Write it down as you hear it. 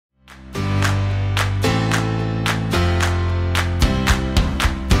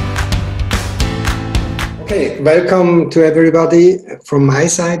Okay, welcome to everybody from my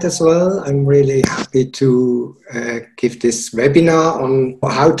side as well. I'm really happy to give this webinar on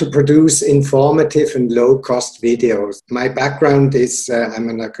how to produce informative and low-cost videos. My background is I'm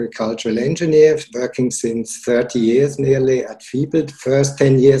an agricultural engineer working since 30 years nearly at Fiebel. The first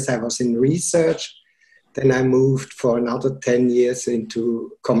 10 years I was in research. Then I moved for another 10 years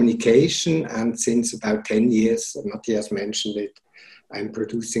into communication, and since about 10 years, Matthias mentioned it, I'm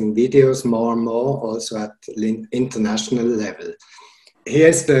producing videos more and more, also at international level.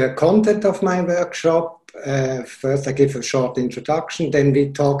 Here's the content of my workshop. First, I give a short introduction, then we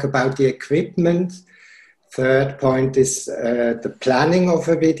talk about the equipment. Third point is the planning of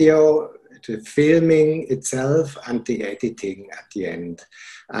a video, the filming itself, and the editing at the end.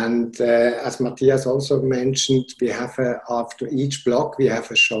 And as Matthias also mentioned, we have after each block, we have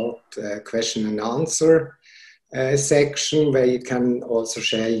a short question and answer section where you can also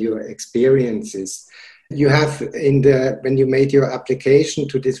share your experiences. You have when you made your application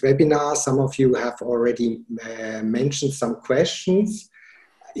to this webinar, some of you have already mentioned some questions.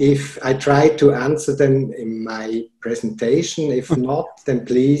 If I try to answer them in my presentation, if not, then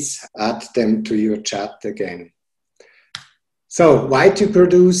please add them to your chat again. So, why to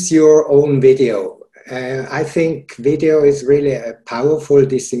produce your own video? I think video is really a powerful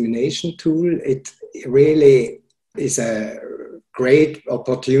dissemination tool. It really is a great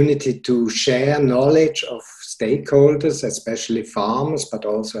opportunity to share knowledge of stakeholders, especially farmers, but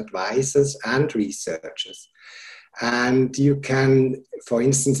also advisors and researchers. And you can, for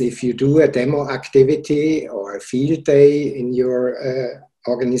instance, if you do a demo activity or a field day in your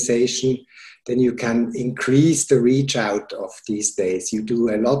organization, then you can increase the reach out of these days. You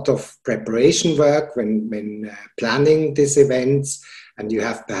do a lot of preparation work when planning these events, and you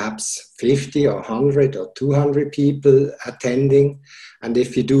have perhaps 50 or 100 or 200 people attending. And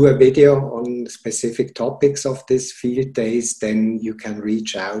if you do a video on specific topics of these field days, then you can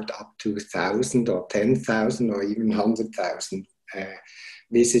reach out up to 1,000 or 10,000 or even 100,000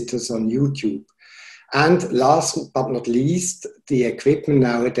 visitors on YouTube. And last but not least, the equipment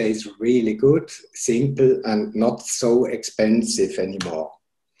nowadays is really good, simple, and not so expensive anymore.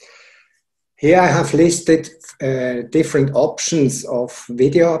 Here I have listed different options of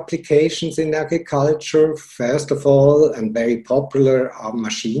video applications in agriculture. First of all, and very popular, are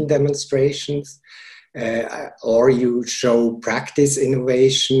machine demonstrations, or you show practice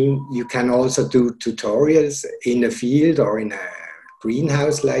innovation. You can also do tutorials in a field or in a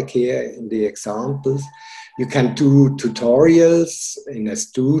greenhouse, like here in the examples. You can do tutorials in a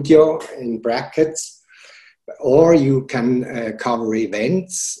studio, in brackets, or you can cover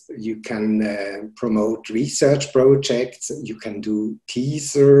events. You can promote research projects. You can do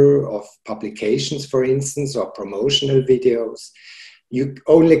teaser of publications, for instance, or promotional videos. You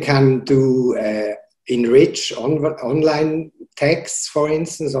only can do enrich online texts, for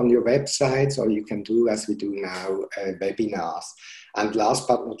instance, on your websites, or you can do, as we do now, webinars. And last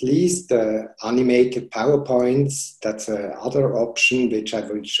but not least, animated PowerPoints. That's another option which I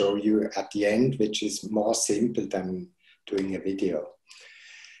will show you at the end, which is more simple than doing a video.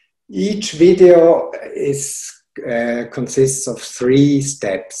 Each video consists of 3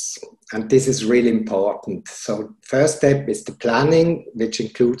 steps, and this is really important. So first step is the planning, which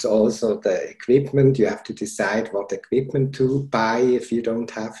includes also the equipment. You have to decide what equipment to buy if you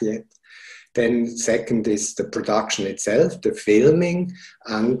don't have yet. Then second is the production itself, the filming,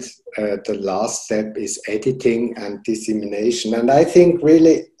 and the last step is editing and dissemination. And I think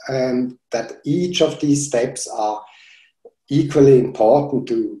really that each of these steps are equally important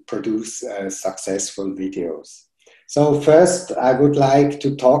to produce successful videos. So first, I would like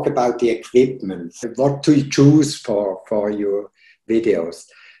to talk about the equipment, what to choose for your videos.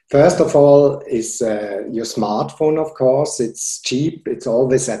 First of all is your smartphone, of course. It's cheap, it's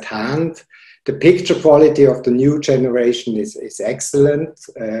always at hand. The picture quality of the new generation is excellent,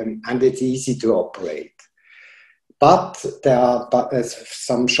 and it's easy to operate. But there are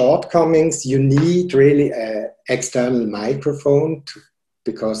some shortcomings. You need really an external microphone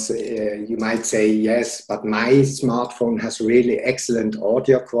because you might say, yes, but my smartphone has really excellent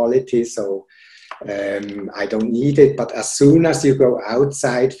audio quality, so I don't need it. But as soon as you go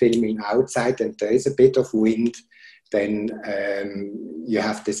outside, filming outside, and there is a bit of wind, then you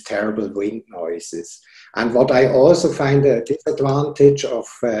have this terrible wind noises. And what I also find a disadvantage of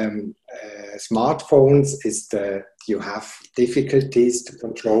smartphones is that you have difficulties to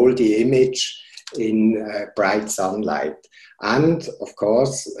control the image in bright sunlight. And of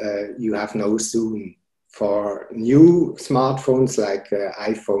course, you have no zoom. For new smartphones like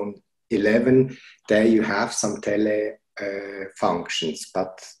iPhone 11, there you have some functions,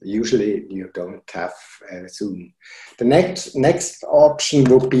 but usually you don't have zoom. The next option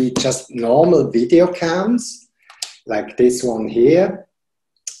would be just normal video cams, like this one here.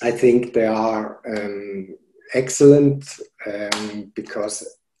 I think they are excellent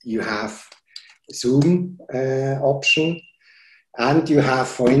because you have zoom option, and you have,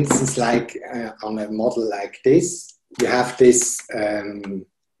 for instance, like on a model like this, you have this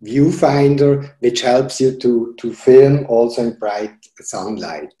viewfinder which helps you to film also in bright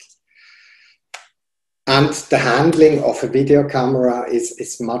sunlight. And the handling of a video camera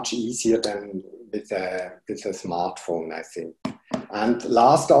is much easier than with a smartphone, I think. And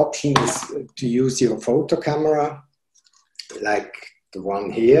last option is to use your photo camera, like the one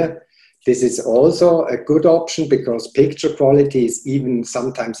here. This is also a good option because picture quality is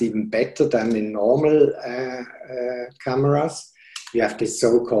sometimes even better than in normal cameras. You have this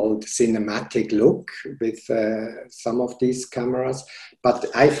so-called cinematic look with some of these cameras, but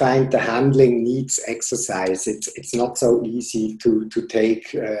I find the handling needs exercise. It's not so easy to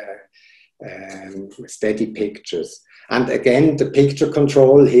take steady pictures. And again, the picture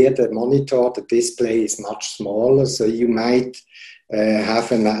control here, the monitor, the display is much smaller, so you might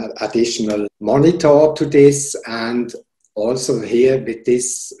have an additional monitor to this. And also here with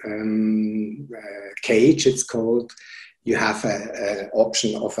this cage, it's called, you have an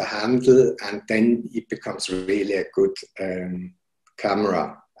option of a handle, and then it becomes really a good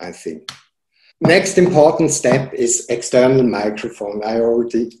camera, I think. Next important step is external microphone. I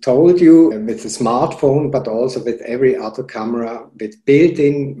already told you with the smartphone, but also with every other camera, with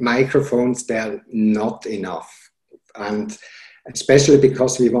built-in microphones, they're not enough. And especially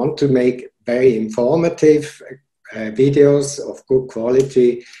because we want to make very informative videos of good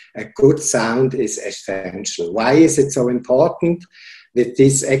quality, a good sound is essential. Why is it so important? With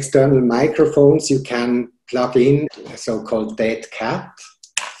these external microphones, you can plug in a so-called dead cat,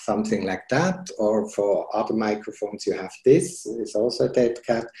 something like that, or for other microphones you have this, it's also a dead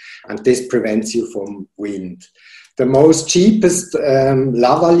cat, and this prevents you from wind. The most cheapest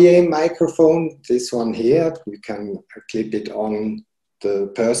lavalier microphone, this one here, you can clip it on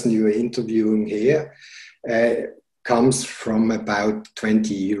the person you're interviewing here, comes from about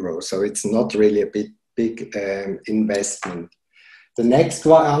 20 euros, so it's not really a big investment. The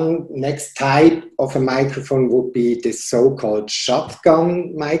next type of a microphone would be the so-called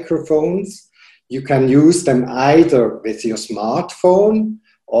shotgun microphones. You can use them either with your smartphone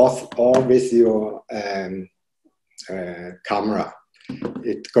or with your camera.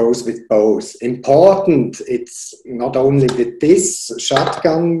 It goes with both. Important, it's not only with this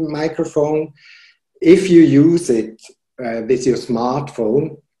shotgun microphone. If you use it with your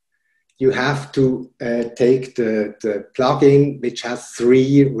smartphone, you have to take the plug-in which has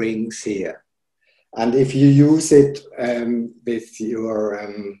 3 rings here. And if you use it with your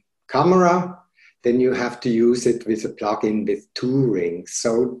camera, then you have to use it with a plug-in with 2 rings.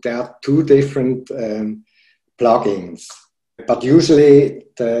 So there are 2 different plugins. But usually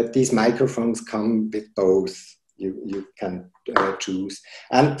these microphones come with both. You can choose.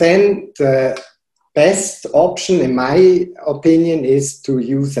 And then the best option, in my opinion, is to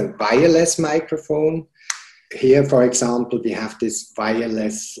use a wireless microphone. Here, for example, we have this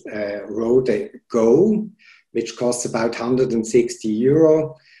wireless Rode Go, which costs about 160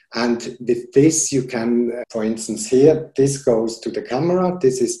 euro. And with this, you can, for instance, here, this goes to the camera,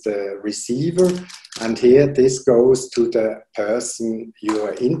 this is the receiver, and here, this goes to the person you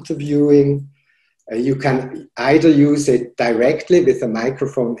are interviewing. You can either use it directly with a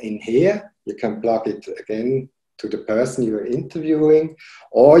microphone in here, you can plug it again to the person you are interviewing,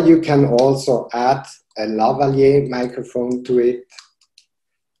 or you can also add a lavalier microphone to it,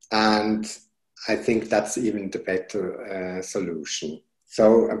 and I think that's even the better solution.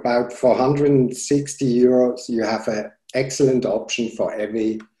 So about 460 euros, you have an excellent option for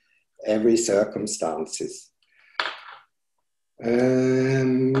every circumstances.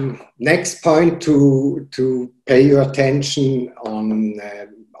 Next point to pay your attention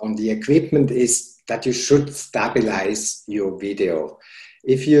on the equipment is that you should stabilize your video.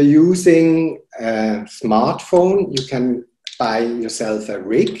 If you're using a smartphone, you can buy yourself a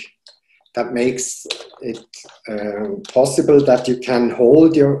rig that makes it possible that you can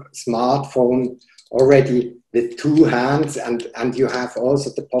hold your smartphone already with 2 hands, and you have also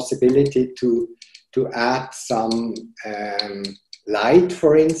the possibility to add some light,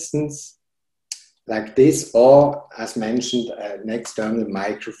 for instance, like this, or as mentioned, an external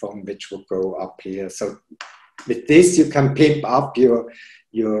microphone which will go up here. So with this, you can pimp up your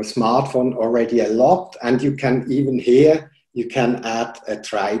smartphone already a lot, and you can even here, you can add a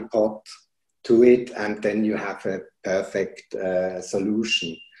tripod to it, and then you have a perfect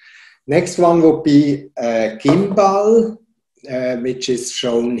solution. Next one would be a gimbal, which is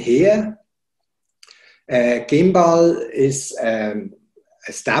shown here. Gimbal is a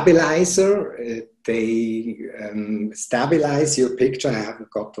stabilizer. They stabilize your picture. I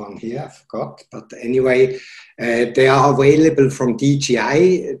haven't got one here, I forgot. But anyway, they are available from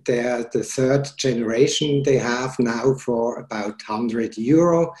DJI. They are the third generation they have now for about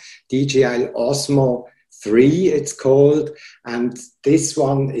 €100. DJI Osmo 3 it's called, and this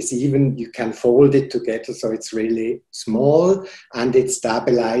one is even, you can fold it together, so it's really small, and it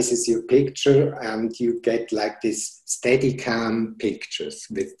stabilizes your picture, and you get like this Steadicam pictures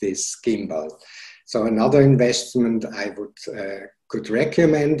with this gimbal. So another investment I could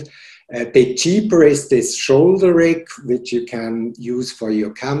recommend. A bit cheaper is this shoulder rig, which you can use for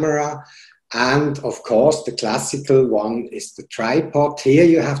your camera. And of course, the classical one is the tripod. Here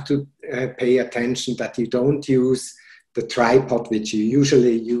you have to pay attention that you don't use the tripod which you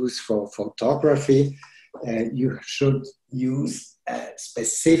usually use for photography. You should use a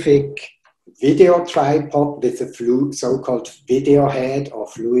specific video tripod with a so-called video head or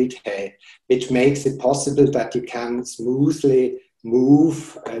fluid head, which makes it possible that you can smoothly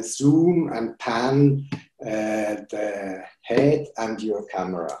move, zoom and pan the head and your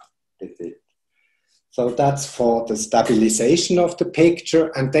camera with it. So that's for the stabilization of the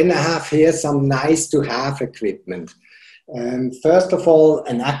picture. And then I have here some nice to have equipment. First of all,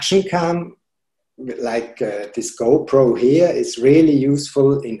 an action cam like this GoPro here is really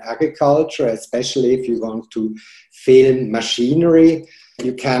useful in agriculture, especially if you want to film machinery.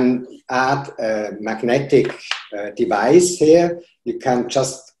 You can add a magnetic device here. You can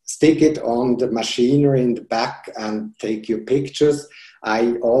just stick it on the machinery in the back and take your pictures.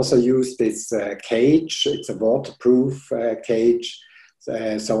 I also use this cage. It's a waterproof cage.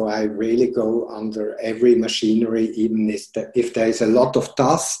 So I really go under every machinery, even if there is a lot of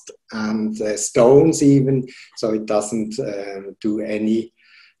dust and stones even, so it doesn't do any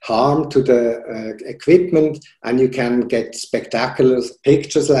harm to the equipment, and you can get spectacular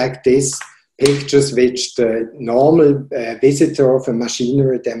pictures like this, pictures which the normal visitor of a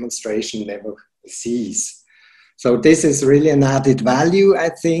machinery demonstration never sees. So this is really an added value, I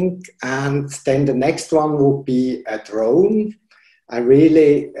think. And then the next one would be a drone. I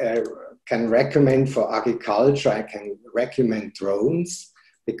really can recommend for agriculture, I can recommend drones,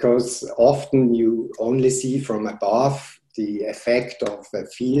 because often you only see from above the effect of a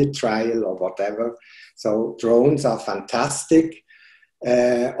field trial or whatever. So drones are fantastic.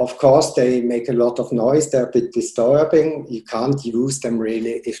 Of course, they make a lot of noise. They're a bit disturbing. You can't use them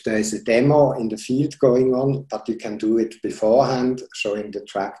really if there is a demo in the field going on, but you can do it beforehand, showing the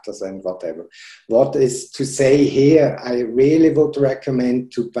tractors and whatever. What is to say here, I really would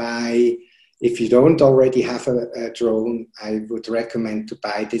recommend to buy, if you don't already have a drone, I would recommend to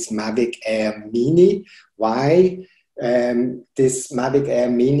buy this Mavic Air Mini. Why? This Mavic Air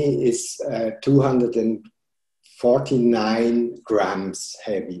Mini is 249 grams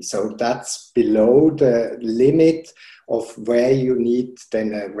heavy. So that's below the limit of where you need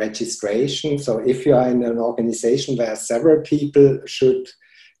then a registration. So if you are in an organization where several people should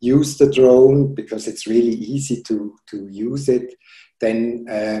use the drone, because it's really easy to use it, then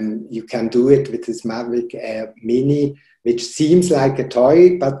you can do it with this Mavic Air Mini, which seems like a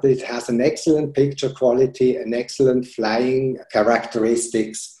toy, but it has an excellent picture quality, an excellent flying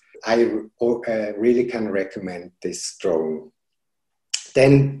characteristics. I really can recommend this drone.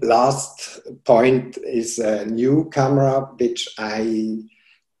 Then last point is a new camera, which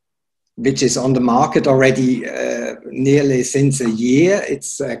is on the market already nearly since a year.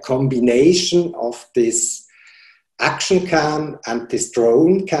 It's a combination of this action cam and this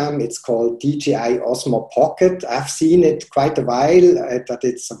drone cam. It's called DJI Osmo Pocket. I've seen it quite a while that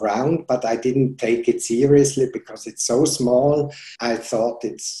it's around, but I didn't take it seriously because it's so small. I thought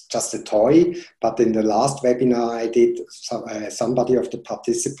it's just a toy, but in the last webinar I did, somebody of the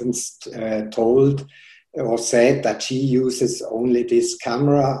participants told or said that she uses only this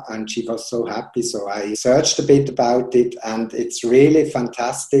camera, and she was so happy. So I searched a bit about it, and it's really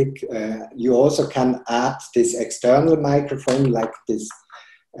fantastic. You also can add this external microphone like this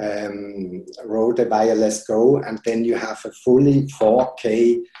Rode Wireless Go, and then you have a fully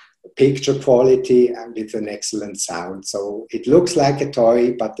 4K picture quality and with an excellent sound. So it looks like a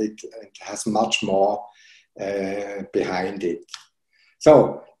toy, but it has much more behind it.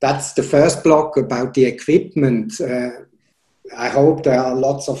 So that's the first block about the equipment. I hope there are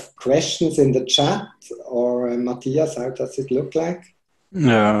lots of questions in the chat. Or Matthias, how does it look like?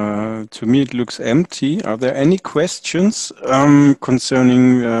 To me, it looks empty. Are there any questions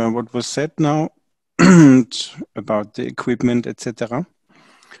concerning what was said now about the equipment, etc.?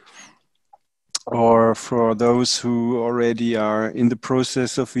 Or for those who already are in the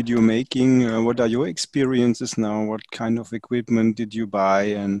process of video making, what are your experiences now? What kind of equipment did you buy?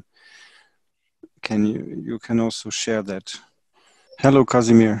 And you can also share that. Hello,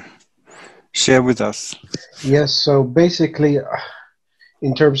 Casimir. Share with us. Yes, so basically,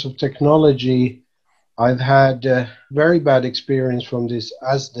 in terms of technology, I've had very bad experience from this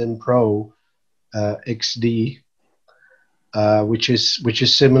Asden Pro XD, which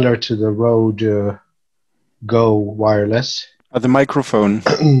is similar to the Rode Go wireless. The microphone.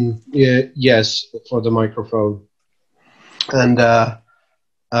 Yeah, yes, for the microphone, and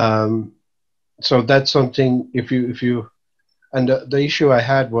so that's something. If you and the issue I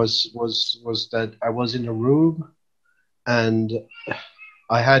had was that I was in a room and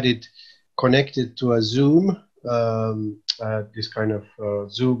I had it connected to a Zoom, this kind of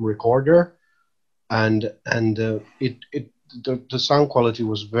Zoom recorder, and the sound quality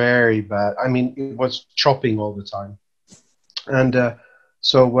was very bad. I mean, it was chopping all the time. And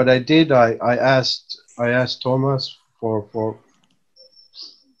so what I did, I asked Thomas for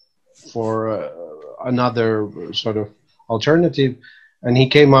another sort of alternative, and he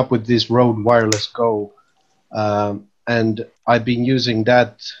came up with this Rode Wireless Go, and I've been using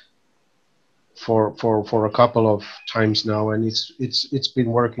that for a couple of times now, and it's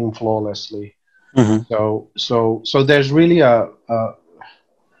been working flawlessly. Mm-hmm. So there's really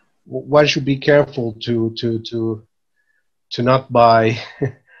one should be careful to not buy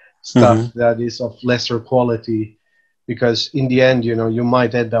stuff that is of lesser quality, because in the end, you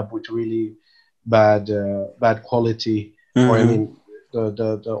might end up with really bad quality, or I mean,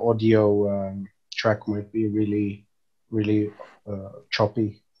 the audio track might be really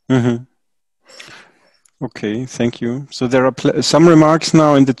choppy. Okay, thank you. So there are some remarks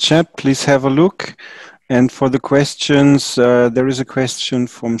now in the chat. Please have a look. And for the questions, there is a question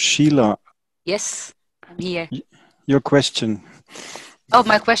from Sheila. Yes, I'm here. Your question. Oh,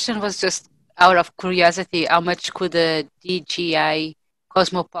 my question was just out of curiosity. How much could a DJI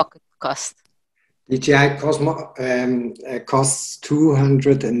Cosmo Pocket cost? DJI Cosmo costs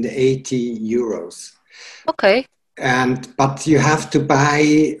 280 euros. Okay. But you have to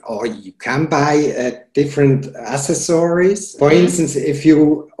buy, or you can buy different accessories. For instance, if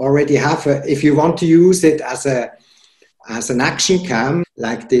you already have if you want to use it as an action cam,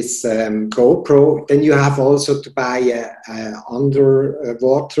 like this GoPro, then you have also to buy a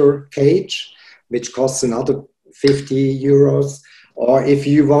underwater cage, which costs another 50 euros. Or if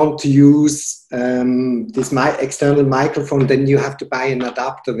you want to use this external microphone, then you have to buy an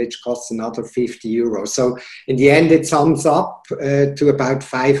adapter, which costs another 50 euros. So in the end, it sums up to about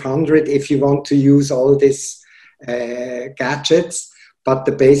 500 if you want to use all these gadgets. But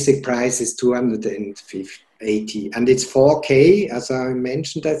the basic price is 280, and it's 4K, as I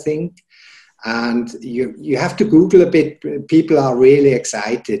mentioned, I think. And you have to Google a bit. People are really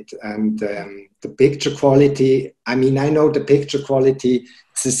excited, and the picture quality. I mean, I know the picture quality.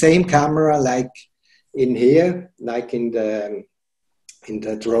 It's the same camera like in here, like in the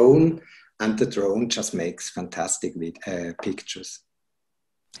drone, and the drone just makes fantastic pictures.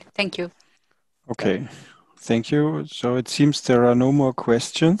 Thank you. Okay, thank you. So it seems there are no more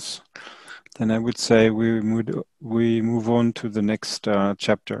questions. Then I would say we move on to the next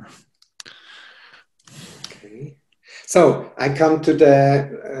chapter. Okay. So I come to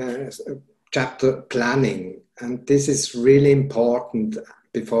the chapter planning, and this is really important.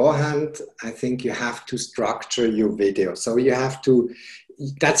 Beforehand, I think you have to structure your video. So you have to,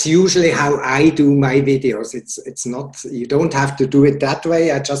 that's usually how I do my videos. It's not, you don't have to do it that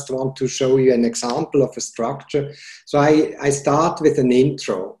way. I just want to show you an example of a structure. So I start with an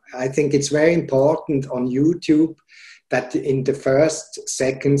intro. I think it's very important on YouTube that in the first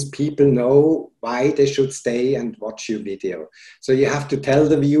seconds, people know why they should stay and watch your video. So you have to tell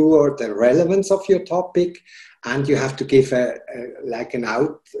the viewer the relevance of your topic, and you have to give an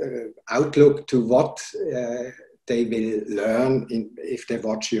outlook to what they will learn if they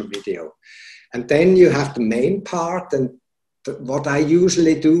watch your video. And then you have the main part, and what I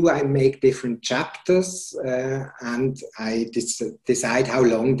usually do, I make different chapters, and I decide how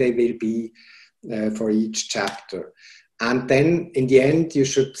long they will be for each chapter. And then in the end, you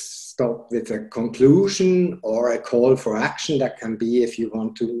should stop with a conclusion or a call for action. That can be, if you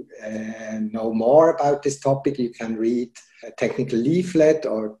want to know more about this topic, you can read a technical leaflet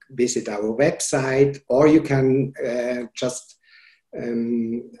or visit our website, or you can just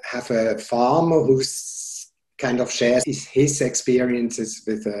have a farmer who's kind of shares his experiences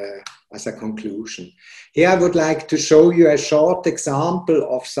with as a conclusion. Here I would like to show you a short example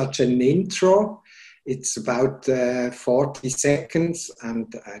of such an intro. It's about 40 seconds,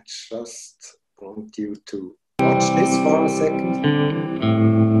 and I just want you to watch this for a second.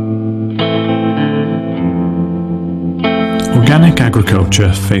 Organic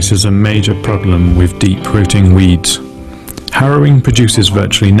agriculture faces a major problem with deep-rooting weeds. Harrowing produces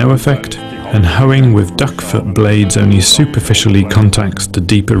virtually no effect, and hoeing with duckfoot blades only superficially contacts the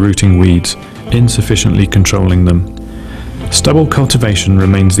deeper rooting weeds, insufficiently controlling them. Stubble cultivation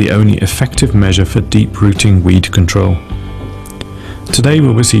remains the only effective measure for deep-rooting weed control. Today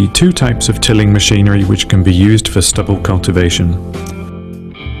we will see two types of tilling machinery which can be used for stubble cultivation.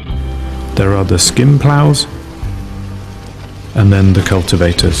 There are the skim ploughs and then the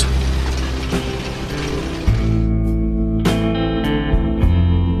cultivators.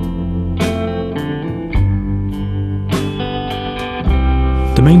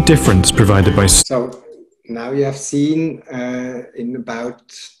 The main difference provided by... So now you have seen in about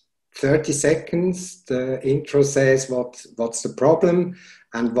 30 seconds, the intro says what's the problem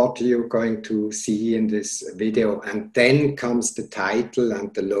and what you're going to see in this video. And then comes the title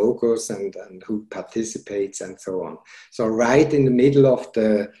and the logos and who participates and so on. So right in the middle of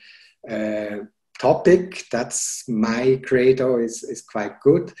the topic, that's my credo, is quite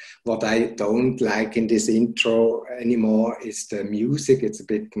good. What I don't like in this intro anymore is the music. It's a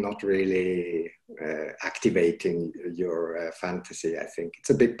bit not really activating your fantasy, I think. It's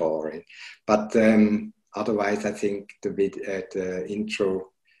a bit boring. But otherwise, I think the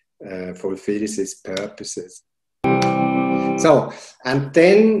intro fulfills its purposes. So, and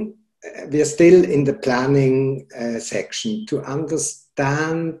then we are still in the planning section. To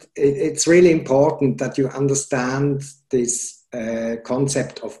understand, it's really important that you understand this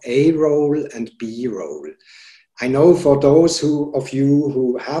concept of A roll and B roll. I know for those of you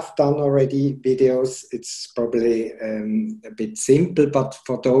who have done already videos, it's probably a bit simple, but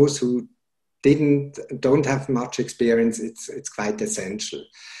for those who don't have much experience, it's quite essential.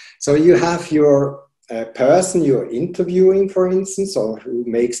 So you have your person you're interviewing, for instance, or who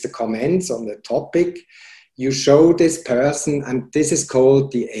makes the comments on the topic. You show this person, and this is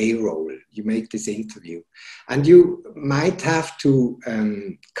called the A roll. You make this interview. And you might have to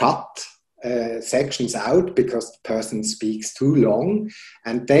cut sections out because the person speaks too long.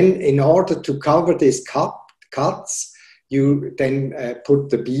 And then in order to cover these cuts, you then put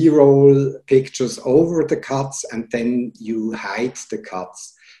the B-roll pictures over the cuts, and then you hide the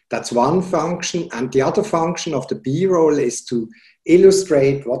cuts. That's one function. And the other function of the B-roll is to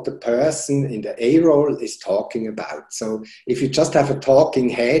illustrate what the person in the A-roll is talking about. So if you just have a talking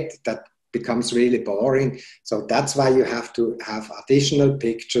head, that becomes really boring. So that's why you have to have additional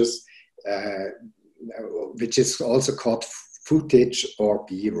pictures, which is also called footage or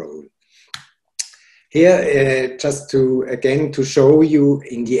B-roll. Here, just to show you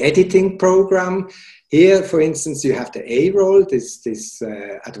in the editing program, here, for instance, you have the A-roll, this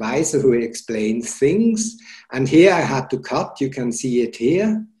advisor who explains things. And here I had to cut, you can see it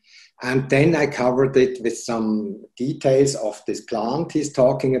here. And then I covered it with some details of this plant he's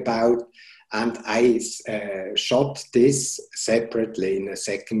talking about. And I shot this separately in a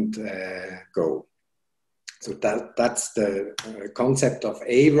second go. So that's the concept of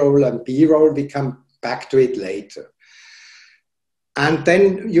A-roll and B-roll. We come back to it later. And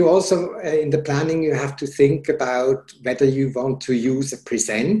then you also, in the planning, you have to think about whether you want to use a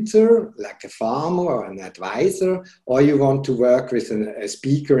presenter, like a farmer or an advisor, or you want to work with a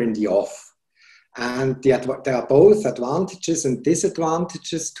speaker in the off. And there are both advantages and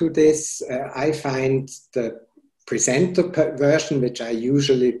disadvantages to this. I find the presenter version, which I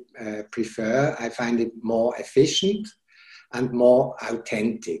usually prefer, I find it more efficient and more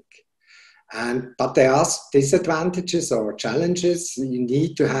authentic. But there are disadvantages or challenges. You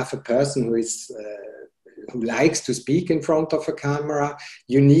need to have a person who likes to speak in front of a camera.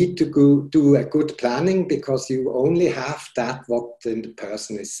 You need to do a good planning because you only have that what the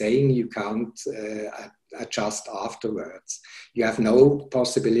person is saying. You can't adjust afterwards. You have no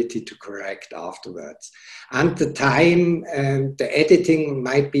possibility to correct afterwards. And the time, the editing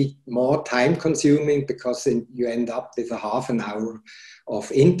might be more time consuming because you end up with a half an hour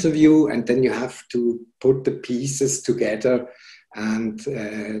of interview, and then you have to put the pieces together and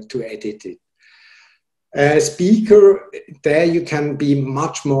to edit it. Speaker, there you can be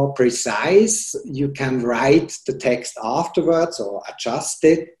much more precise. You can write the text afterwards or adjust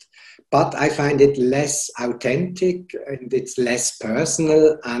it, but I find it less authentic and it's less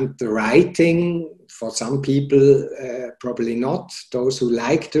personal, and the writing, for some people, probably not. Those who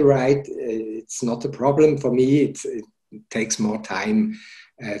like to write, it's not a problem. For me, it takes more time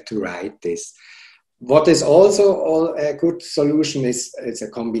to write this. What is also a good solution is a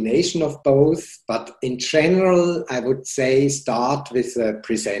combination of both, but in general, I would say start with a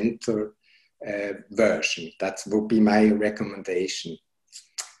presenter version. That would be my recommendation.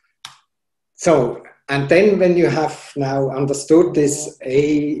 So, and then when you have now understood this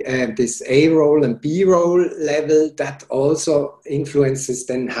A roll and B roll level, that also influences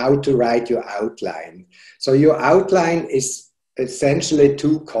then how to write your outline. So your outline is essentially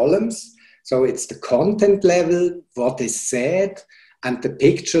 2 columns. So it's the content level, what is said, and the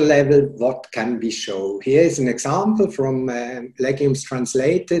picture level, what can be shown. Here is an example from Legumes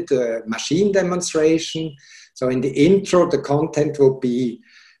Translated, a machine demonstration. So in the intro, the content will be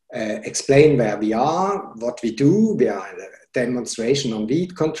explain where we are, what we do. We are in a demonstration on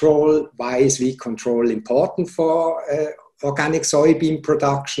weed control. Why is weed control important for organic soybean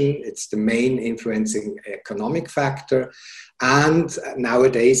production? It's the main influencing economic factor. And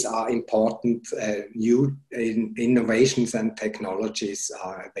nowadays are important new innovations and technologies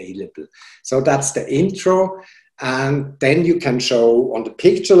are available. So that's the intro. And then you can show on the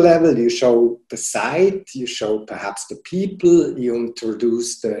picture level, you show the site, you show perhaps the people, you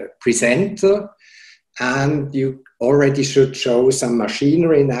introduce the presenter, and you already should show some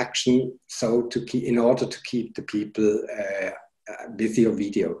machinery in action, so in order to keep the people with your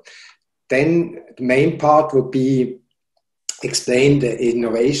video. Then the main part will be explain the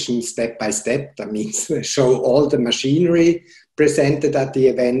innovation step by step. That means show all the machinery presented at the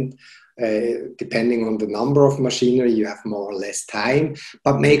event. Depending on the number of machinery, you have more or less time,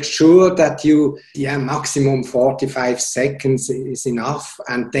 but make sure that maximum 45 seconds is enough,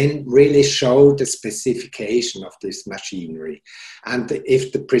 and then really show the specification of this machinery. And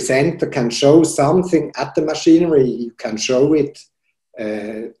if the presenter can show something at the machinery, you can show it,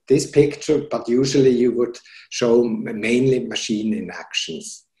 this picture, but usually you would show mainly machine in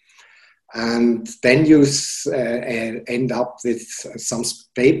actions. And then you end up with some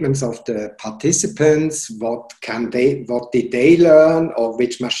statements of the participants. What did they learn, or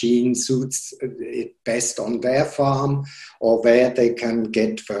which machine suits it best on their farm, or where they can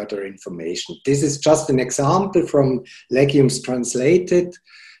get further information. This is just an example from Legumes Translated,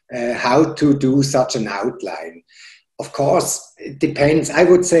 how to do such an outline. Of course, it depends. I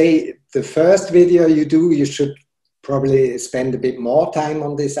would say the first video you do, you should probably spend a bit more time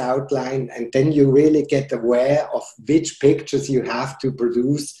on this outline, and then you really get aware of which pictures you have to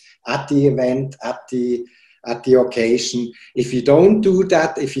produce at the event, at the occasion. If you don't do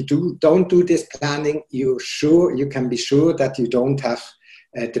that, if you don't do this planning, you can be sure that you don't have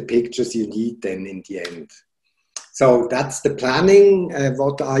the pictures you need then in the end. So that's the planning.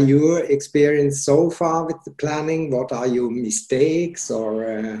 What are your experience so far with the planning? What are your mistakes,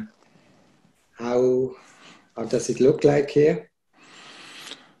 or how does it look like here?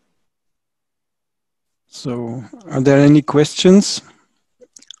 So, are there any questions,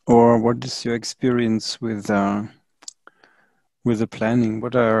 or what is your experience with the planning?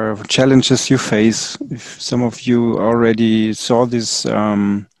 What are challenges you face? If some of you already saw this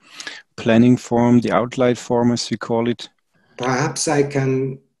planning form, the outline form, as we call it. Perhaps I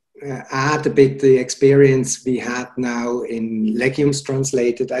can add a bit the experience we had now in Legumes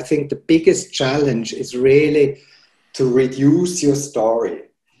Translated. I think the biggest challenge is really to reduce your story.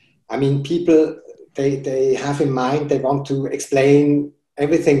 I mean, people, they have in mind, they want to explain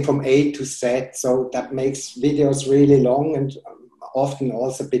everything from A to Z, so that makes videos really long and often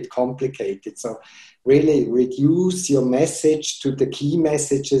also a bit complicated. So really reduce your message to the key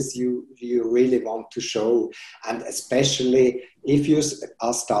messages you really want to show. And especially if you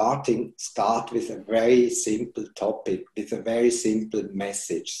are start with a very simple topic, with a very simple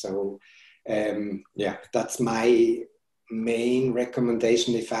message. So yeah, that's my main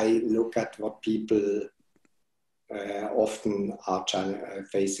recommendation if I look at what people often are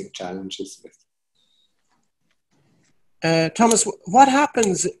facing challenges with. Thomas, what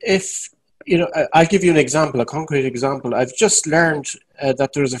happens if, I'll give you an example, a concrete example. I've just learned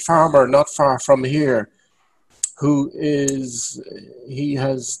that there's a farmer not far from here he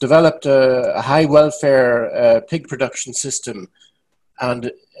has developed a high welfare pig production system,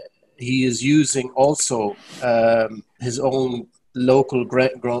 and he is using also his own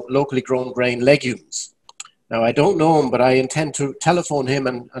locally grown grain legumes. Now, I don't know him, but I intend to telephone him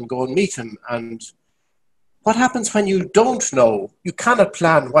and go and meet him. And what happens when you don't know? You cannot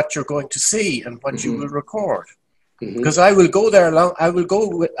plan what you're going to see and what you will record. Because I will go there along.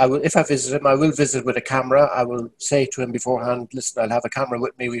 If I visit him, I will visit with a camera. I will say to him beforehand, "Listen, I'll have a camera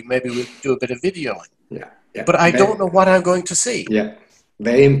with me. Maybe we'll do a bit of videoing." Yeah, yeah. But I don't know what I'm going to see. Yeah,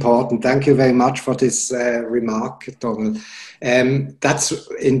 very important. Thank you very much for this remark, Donald. That's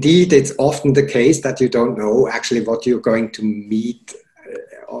indeed, it's often the case that you don't know actually what you're going to meet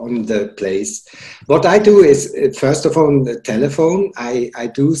on the place. What I do is, first of all, on the telephone, I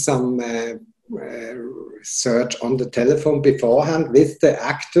do some search on the telephone beforehand with the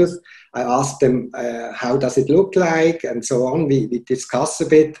actors. I ask them how does it look like and so on. We discuss a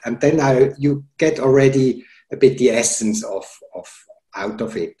bit, and then you get already a bit the essence of out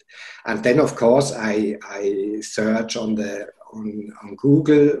of it. And then of course I search on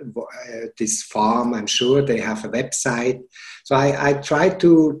Google this farm. I'm sure they have a website. So I try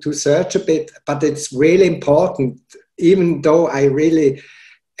to search a bit, but it's really important, even though I really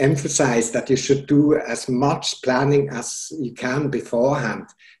emphasize that you should do as much planning as you can beforehand.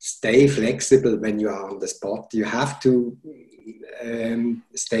 Stay flexible when you are on the spot. You have to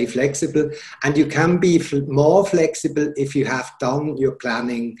stay flexible, and you can be more flexible if you have done your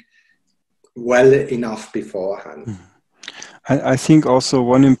planning well enough beforehand. I think also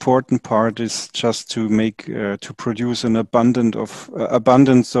one important part is just to make to produce an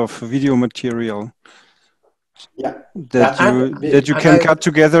abundance of video material. Yeah, that you can cut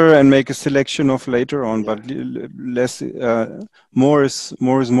together and make a selection of later on, but less more is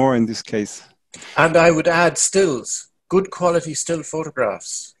more in this case. And I would add stills, good quality still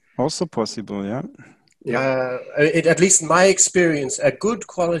photographs. Also possible, yeah. At least in my experience, a good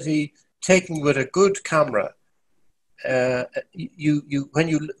quality taken with a good camera. When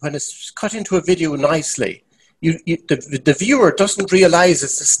it's cut into a video nicely, the viewer doesn't realize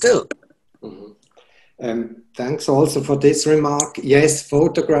it's a still. Thanks also for this remark. Yes,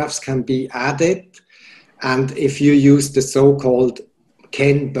 photographs can be added, and if you use the so-called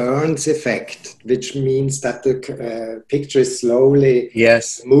Ken Burns effect, which means that the picture is slowly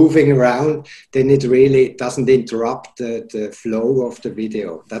moving around, then it really doesn't interrupt the flow of the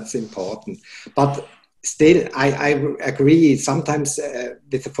video. That's important. But still, I agree. Sometimes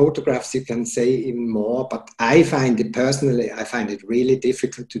with the photographs you can say even more, but I find it really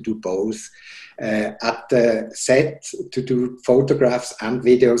difficult to do both. At the set, to do photographs and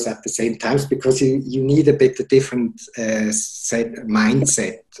videos at the same time, because you need a bit of different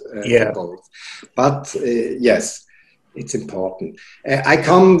mindset for both. But yes, it's important. I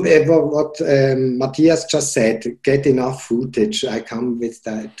come what Matthias just said, get enough footage. I come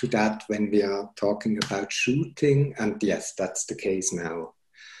to that when we are talking about shooting, and yes, that's the case now.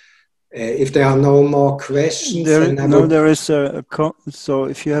 If there are no more questions, there is so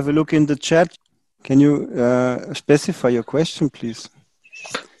if you have a look in the chat, can you specify your question, please?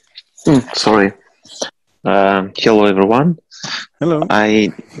 Sorry. Hello, everyone. Hello.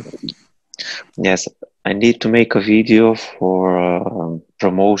 I need to make a video for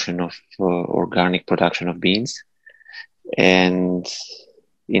promotion of organic production of beans. And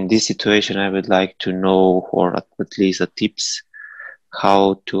in this situation, I would like to know, or at least tips,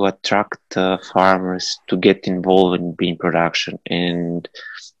 how to attract farmers to get involved in bean production. And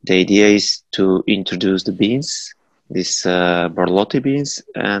the idea is to introduce the beans, these Borlotti beans,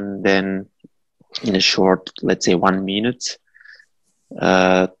 and then in a short, let's say 1 minute,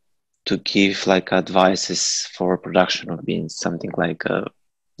 to give like advices for production of beans, something like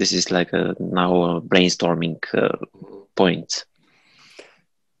this is like now a brainstorming point.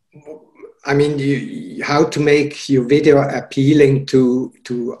 I mean, how to make your video appealing to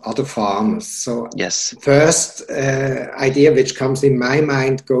other farmers. So yes, first idea which comes in my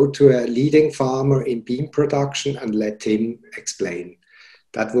mind, go to a leading farmer in bean production and let him explain.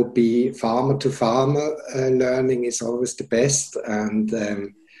 That would be farmer to farmer learning is always the best, and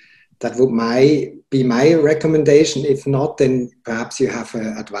that would be my recommendation. If not, then perhaps you have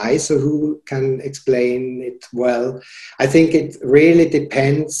an advisor who can explain it well. I think it really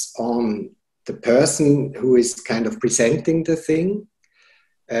depends on the person who is kind of presenting the thing.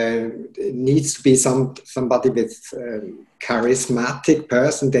 It needs to be somebody with charismatic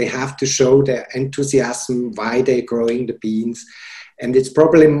person. They have to show their enthusiasm, why they're growing the beans. And it's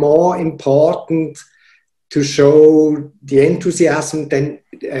probably more important to show the enthusiasm than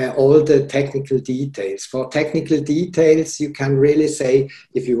all the technical details. For technical details, you can really say,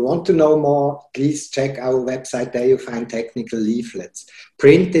 if you want to know more, please check our website. There you find technical leaflets.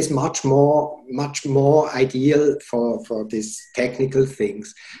 Print is much more ideal for these technical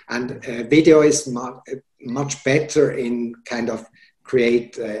things. And video is much better in kind of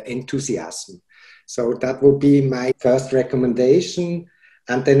create enthusiasm. So that would be my first recommendation.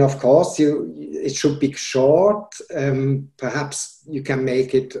 And then, of course, it should be short. Perhaps you can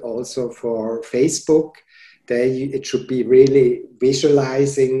make it also for Facebook. There it should be really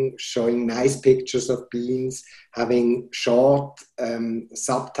visualizing, showing nice pictures of beans, having short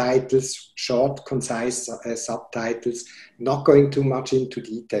subtitles, short, concise subtitles, not going too much into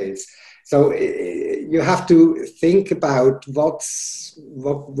details. So you have to think about what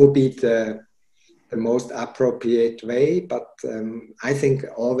would be the most appropriate way. But I think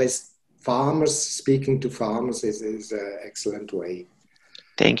always speaking to farmers is an excellent way.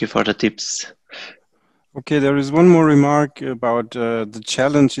 Thank you for the tips. Okay, there is one more remark about the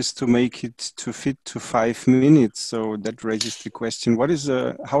challenge is to make it to fit to 5 minutes. So that raises the question: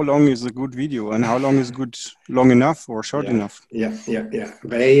 how long is a good video, and how long is long enough or short enough? Yeah.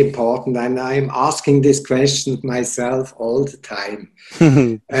 Very important, and I'm asking this question myself all the time.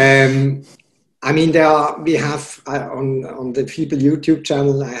 I mean, we have on the People YouTube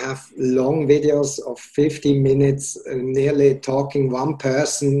channel, I have long videos of 15 minutes, nearly talking one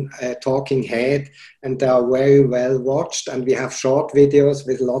person, talking head, and they are very well watched. And we have short videos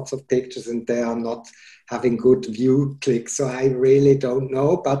with lots of pictures, and they are not having good view clicks. So I really don't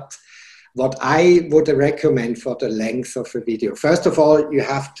know. But what I would recommend for the length of a video, first of all, you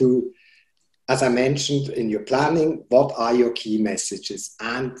have to, as I mentioned in your planning, what are your key messages?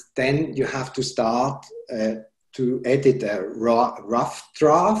 And then you have to start to edit a rough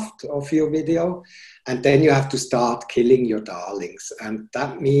draft of your video. And then you have to start killing your darlings. And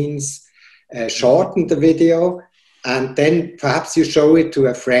that means shorten the video. And then perhaps you show it to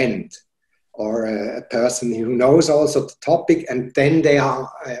a friend or a person who knows also the topic, and then they are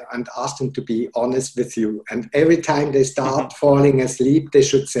and ask them to be honest with you. And every time they start falling asleep, they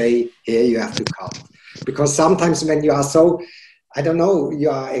should say, here you have to cut. Because sometimes when you are so, I don't know, you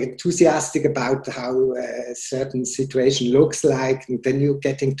are enthusiastic about how a certain situation looks like, and then you're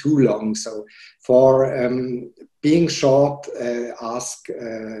getting too long. So for being short, ask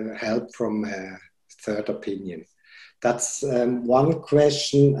help from a third opinion. That's one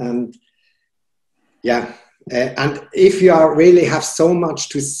question. And yeah, and if you really have so much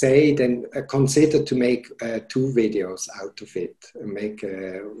to say, then consider to make 2 videos out of it. Make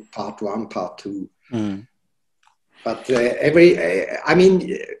part 1, part 2. Mm. But I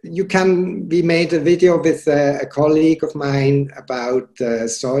mean, you can be made a video with a colleague of mine about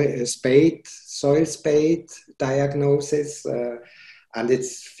soil spade diagnosis. And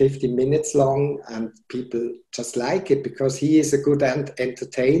it's 50 minutes long, and people just like it because he is a good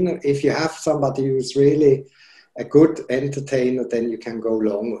entertainer. If you have somebody who's really a good entertainer, then you can go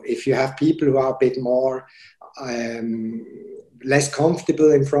long. If you have people who are a bit more less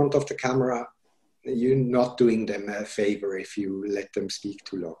comfortable in front of the camera, you're not doing them a favor if you let them speak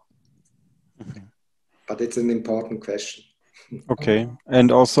too long. Mm-hmm. But it's an important question. Okay, and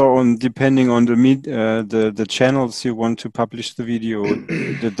also depending on the channels you want to publish the video,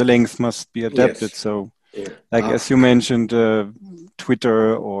 the length must be adapted. Yes. So, like as you mentioned,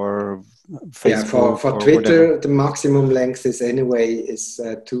 Twitter or Facebook. Yeah, for Twitter, whatever. The maximum length is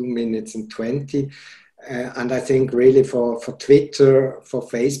 2 minutes and 20. And I think really for Twitter, for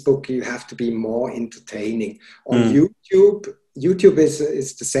Facebook, you have to be more entertaining. On YouTube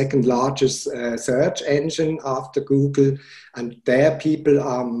is the second largest search engine after Google, and there people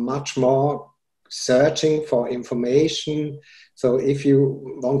are much more searching for information. So if you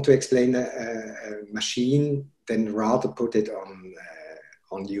want to explain a machine, then rather put it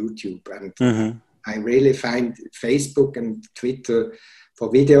on YouTube. And I really find Facebook and Twitter for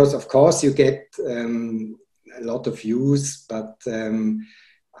videos, of course, you get a lot of views, but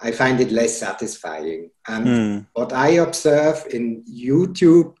I find it less satisfying. And what I observe in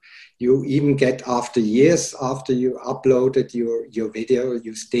YouTube, you even get after years after you uploaded your video,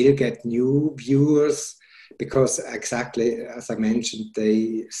 you still get new viewers because exactly as I mentioned,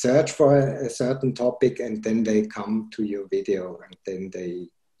 they search for a certain topic and then they come to your video and then they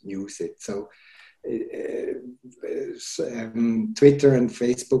use it. So Twitter and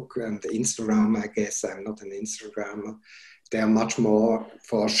Facebook and Instagram, I guess I'm not an Instagrammer, they are much more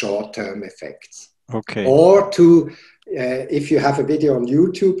for short-term effects. Okay. Or to, if you have a video on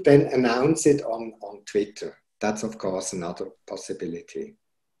YouTube, then announce it on Twitter. That's, of course, another possibility.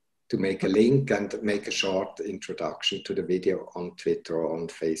 To make a link and make a short introduction to the video on Twitter or on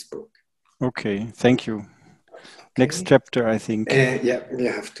Facebook. Okay, thank you. Okay. Next chapter, I think. Yeah, we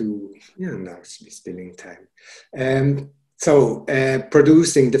have to, now it's spilling time. So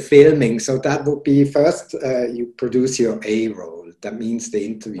producing the filming. So that would be first, you produce your A-roll. That means the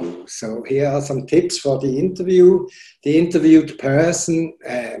interview. So here are some tips for the interview. The interviewed person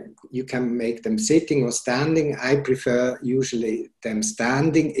you can make them sitting or standing. I prefer usually them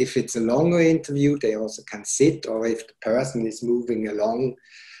standing. If it's a longer interview, they also can sit, or if the person is moving along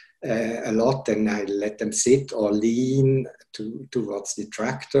a lot, then I let them sit or lean towards the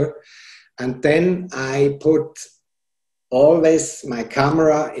tractor. And then I put always my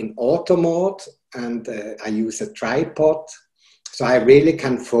camera in auto mode, and I use a tripod. So I really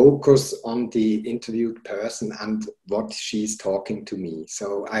can focus on the interviewed person and what she's talking to me.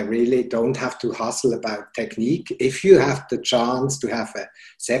 So I really don't have to hustle about technique. If you have the chance to have a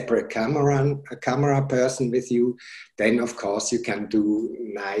separate camera person with you, then of course you can do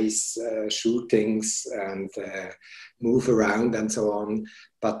nice shootings and move around and so on.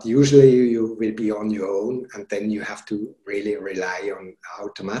 But usually you will be on your own, and then you have to really rely on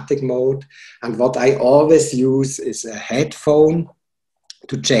automatic mode. And what I always use is a headphone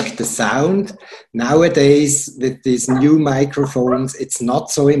to check the sound. Nowadays, with these new microphones, it's not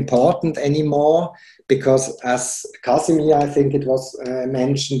so important anymore, because as Casimir, I think it was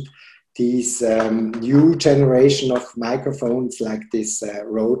mentioned, these new generation of microphones like this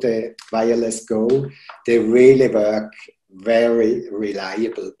Rode Wireless Go, they really work very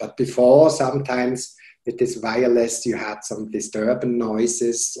reliable. But before, sometimes with this wireless, you had some disturbing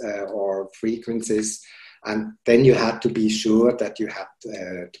noises or frequencies, and then you had to be sure that you had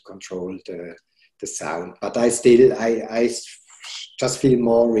to control the sound. But I just feel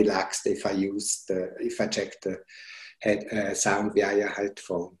more relaxed if I check the sound via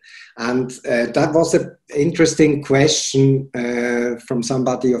headphone. And that was an interesting question from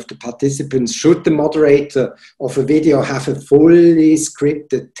somebody of the participants. Should the moderator of a video have a fully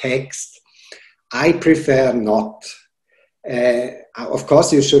scripted text? I prefer not. Of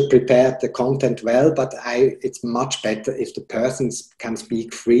course, you should prepare the content well, but it's much better if the persons can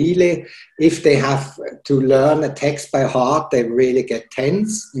speak freely. If they have to learn a text by heart, they really get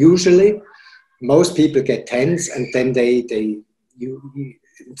tense, usually. Most people get tense, and then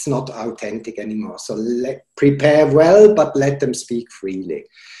it's not authentic anymore. So prepare well, but let them speak freely.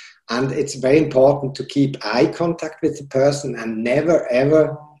 And it's very important to keep eye contact with the person and never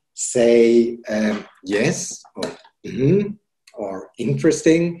ever say yes or or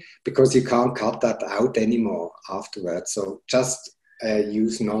interesting, because you can't cut that out anymore afterwards. So just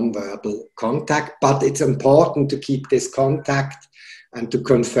use non-verbal contact, but it's important to keep this contact and to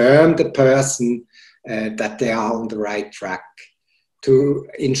confirm the person that they are on the right track. To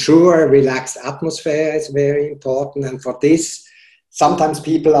ensure a relaxed atmosphere is very important, and for this, sometimes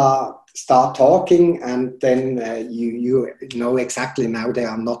people start talking, and then you know exactly now they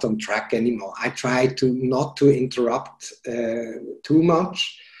are not on track anymore. I try not to interrupt too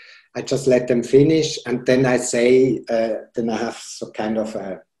much. I just let them finish, and then I say, then I have some kind of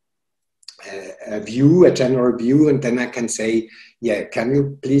a general view, and then I can say, yeah, can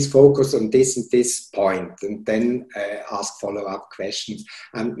you please focus on this and this point, and then ask follow-up questions.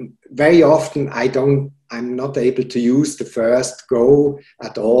 And very often I'm not able to use the first go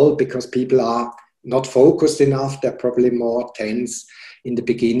at all, because people are not focused enough. They're probably more tense in the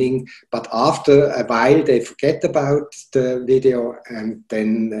beginning, but after a while they forget about the video, and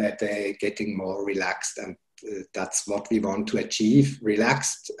then they're getting more relaxed, and that's what we want to achieve: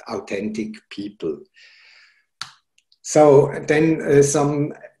 relaxed, authentic people. So then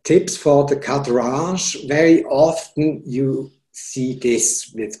some tips for the cadrage. Very often you see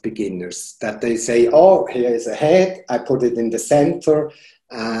this with beginners, that they say, oh, here is a head, I put it in the center,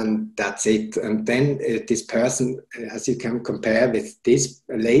 and that's it. And then this person, as you can compare with this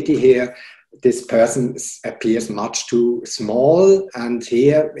lady here, this person appears much too small. And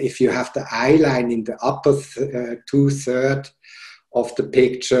here, if you have the eye line in the upper two-thirds of the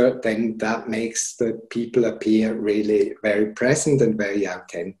picture, then that makes the people appear really very present and very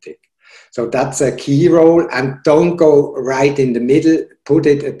authentic. So that's a key role. And don't go right in the middle, put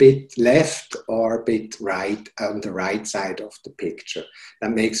it a bit left or a bit right on the right side of the picture.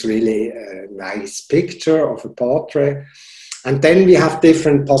 That makes really a nice picture of a portrait. And then we have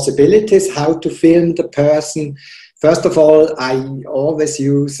different possibilities how to film the person. First of all, I always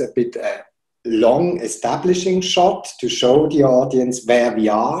use a bit long establishing shot to show the audience where we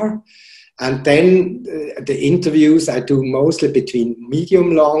are. And then the interviews I do mostly between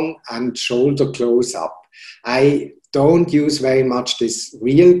medium long and shoulder close up. I don't use very much this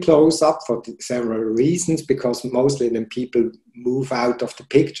real close up for several reasons, because mostly then people move out of the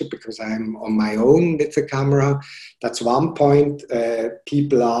picture because I'm on my own with the camera. That's one point.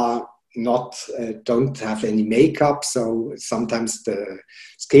 People are don't have any makeup, so sometimes the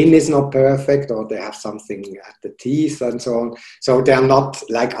skin is not perfect, or they have something at the teeth and so on. So they're not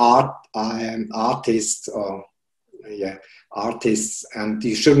like artists, or artists, and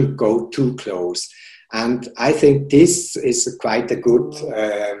you shouldn't go too close. And I think this is quite a good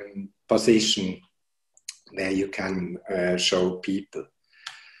position where you can show people.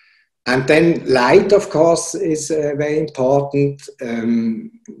 And then light, of course, is very important.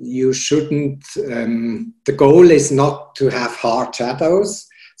 You shouldn't, the goal is not to have hard shadows.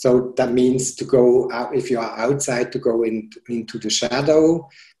 So that means to go out, if you are outside, to go into the shadow,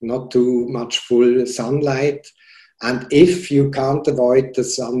 not too much full sunlight. And if you can't avoid the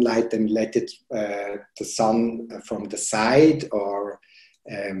sunlight, then let it, the sun from the side, or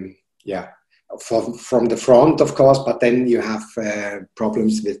from the front, of course, but then you have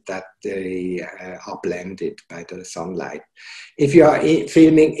problems with that they are blended by the sunlight. If you are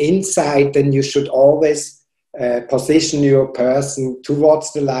filming inside, then you should always position your person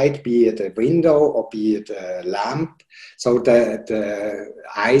towards the light, be it a window or be it a lamp, so the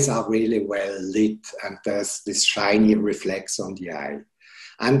eyes are really well lit and there's this shiny reflex on the eye.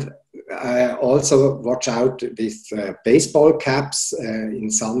 And also watch out with baseball caps in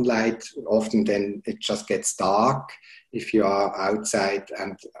sunlight. Often then it just gets dark if you are outside,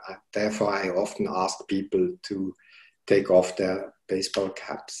 and therefore I often ask people to take off their baseball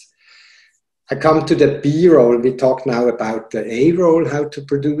caps. I come to the B-roll. We talk now about the A-roll, how to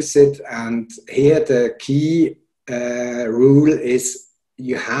produce it. And here the key rule is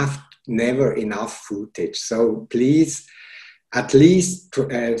you have never enough footage. So please, at least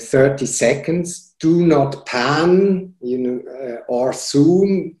 30 seconds. Do not pan, or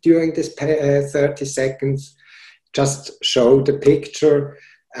zoom during this 30 seconds. Just show the picture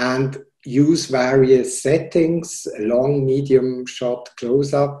and use various settings, long, medium shot,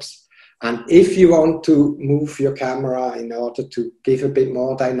 close-ups. And if you want to move your camera in order to give a bit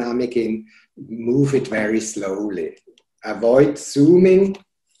more dynamic in, move it very slowly. Avoid zooming,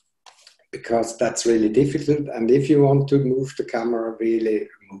 because that's really difficult. And if you want to move the camera, really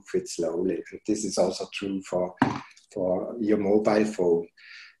move it slowly. And this is also true for your mobile phone.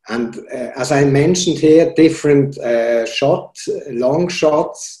 And as I mentioned here, different long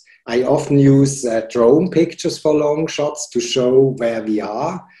shots. I often use drone pictures for long shots to show where we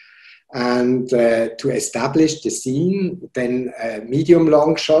are and to establish the scene. Then medium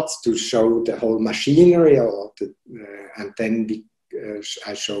long shots to show the whole machinery, and then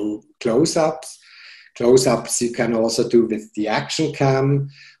I show close-ups. Close-ups you can also do with the action cam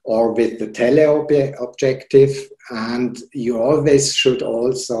or with the teleobjective, and you always should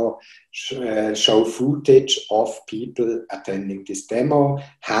also show footage of people attending this demo,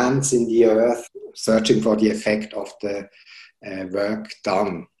 hands in the earth, searching for the effect of the work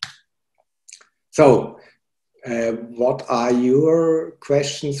done. So, what are your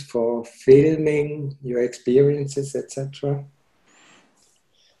questions for filming, your experiences, etc.?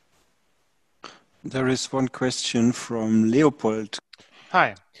 There is one question from Leopold.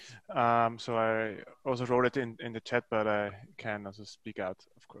 Hi. So I also wrote it in the chat, but I can also speak out,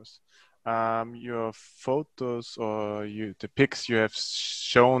 of course. Your photos or the pics you have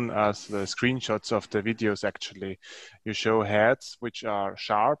shown us, the screenshots of the videos actually, you show heads which are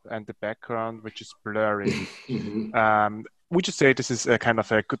sharp and the background which is blurry. Would you say this is a kind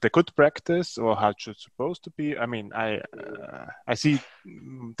of a good practice, or how it's supposed to be? I mean, I see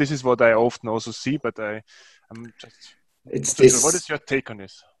this is what I often also see, but I'm just. It's this. Sure. What is your take on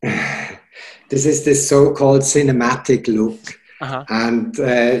this? This is the so-called cinematic look, and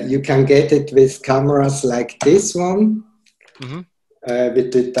you can get it with cameras like this one.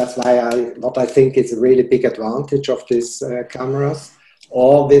 That's why what I think is a really big advantage of these cameras,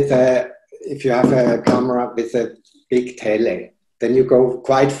 or with if you have a camera with a big tele, then you go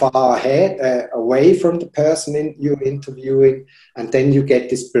quite far ahead, away from the person you're interviewing, and then you get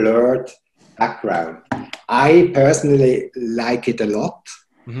this blurred background. I personally like it a lot,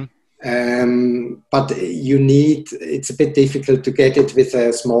 but it's a bit difficult to get it with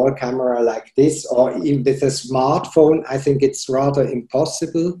a small camera like this, or even with a smartphone. I think it's rather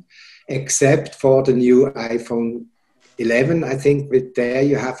impossible, except for the new iPhone 11. I think there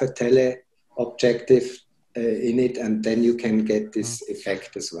you have a teleobjective in it, and then you can get this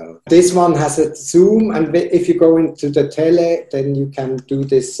effect as well. This one has a zoom, and if you go into the tele, then you can do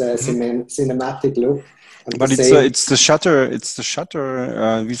this cinematic look. But it's the shutter.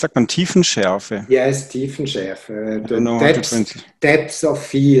 Wie sagt man, Tiefenschärfe? Yes, Tiefenschärfe. The depth of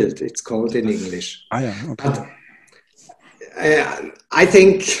field, it's called in English. Yeah, okay. But, I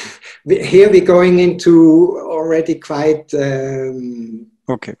think here we're going into already quite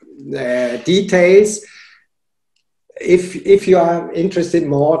details. If you are interested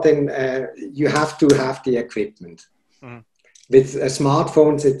more, then you have to have the equipment. With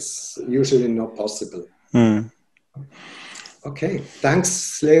smartphones, it's usually not possible. Okay,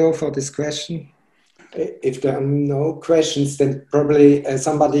 thanks, Leo, for this question. If there are no questions, then probably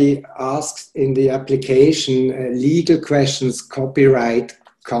somebody asks in the application legal questions, copyright,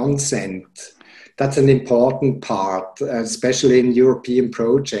 consent. That's an important part, especially in European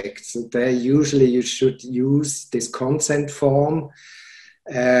projects. There usually you should use this consent form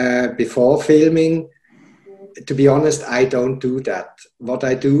before filming. To be honest, I don't do that. What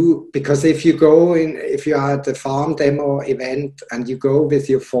I do, because if you are at the farm demo event and you go with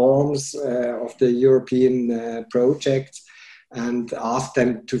your forms of the European projects and ask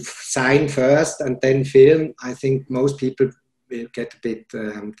them to sign first and then film, I think most people will get a bit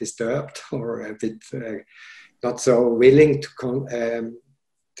disturbed or a bit not so willing to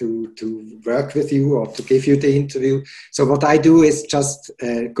work with you or to give you the interview. So what I do is just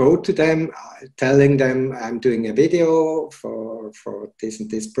go to them, telling them I'm doing a video for this and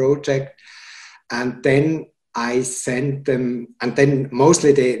this project. And then I send them, and then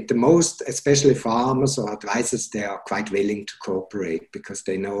mostly the most, especially farmers or advisors, they are quite willing to cooperate because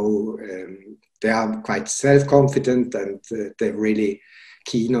they know they are quite self-confident and they're really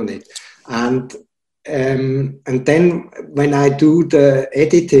keen on it. And then when I do the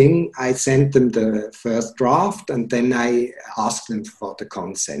editing, I send them the first draft and then I ask them for the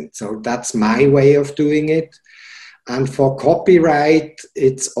consent. So that's my way of doing it. And for copyright,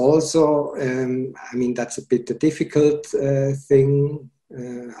 it's also, I mean, that's a bit a difficult thing.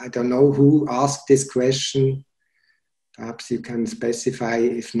 I don't know who asked this question. Perhaps you can specify.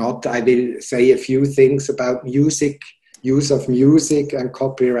 If not, I will say a few things about music, use of music and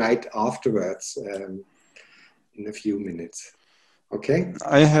copyright afterwards in a few minutes. Okay.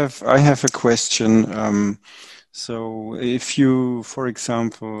 I have a question. So if you, for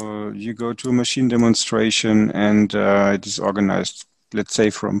example, you go to a machine demonstration and it is organized, let's say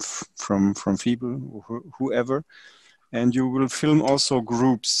from FIBE or whoever, and you will film also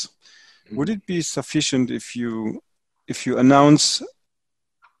groups, would it be sufficient if you announce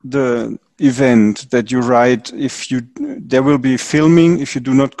the event that you write, there will be filming, if you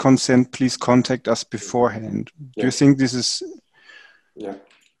do not consent, please contact us beforehand? Do you think this is?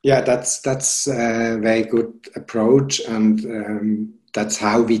 Yeah, that's a very good approach, and that's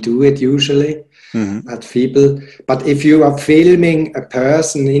how we do it usually at FIBE. But if you are filming a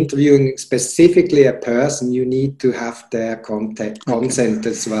person, interviewing specifically a person, you need to have their consent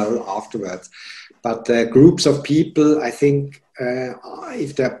as well afterwards. But groups of people, I think,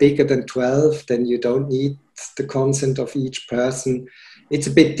 if they're bigger than 12, then you don't need the consent of each person. It's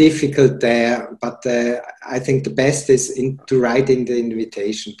a bit difficult there, but I think the best is to write in the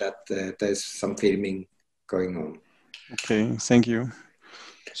invitation that there's some filming going on. Okay, thank you.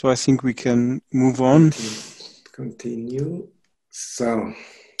 So I think we can move on. Continue. So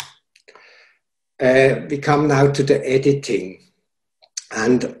we come now to the editing.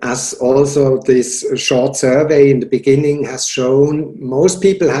 And as also this short survey in the beginning has shown, most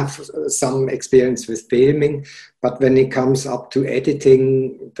people have some experience with filming, but when it comes up to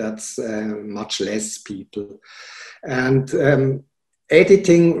editing, that's much less people. And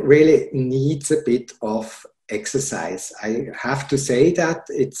editing really needs a bit of exercise. I have to say that.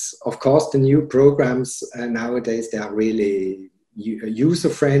 It's, of course, the new programs nowadays, they are really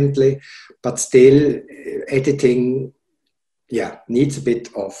user-friendly, but still editing needs a bit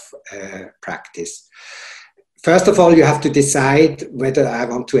of practice. First of all, you have to decide whether I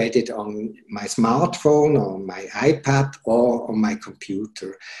want to edit on my smartphone, or my iPad, or on my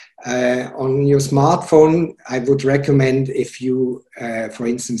computer. On your smartphone, I would recommend if you, for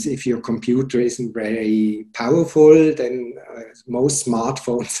instance, if your computer isn't very powerful, then most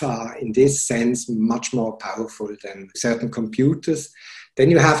smartphones are in this sense much more powerful than certain computers. Then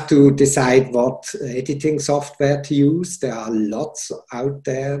you have to decide what editing software to use. There are lots out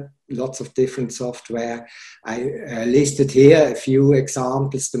there, lots of different software. I listed here a few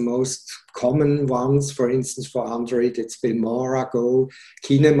examples, the most common ones. For instance, for Android, it's Filmora Go.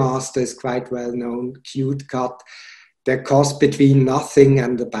 KineMaster is quite well known. CuteCut. They cost between nothing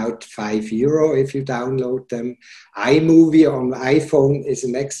and about €5 if you download them. iMovie on iPhone is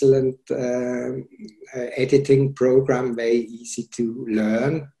an excellent editing program, very easy to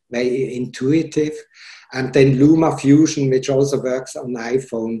learn, very intuitive. And then LumaFusion, which also works on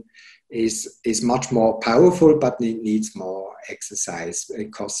iPhone, is much more powerful, but it needs more exercise.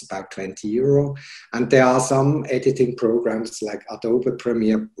 It costs about €20. And there are some editing programs like Adobe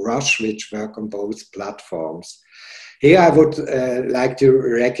Premiere Rush, which work on both platforms. Here I would like to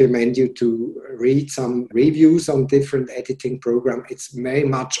recommend you to read some reviews on different editing programs. It's very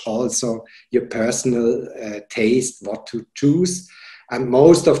much also your personal taste, what to choose. And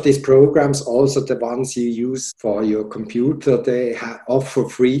most of these programs, also the ones you use for your computer, they offer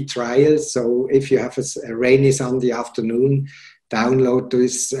free trials. So if you have a rainy Sunday afternoon, download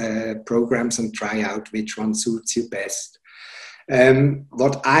these programs and try out which one suits you best.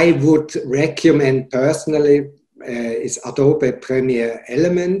 What I would recommend personally is Adobe Premiere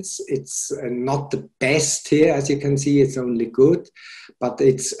Elements. It's not the best here, as you can see, it's only good, but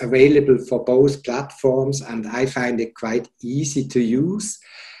it's available for both platforms and I find it quite easy to use.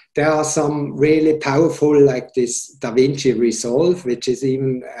 There are some really powerful, like this DaVinci Resolve, which is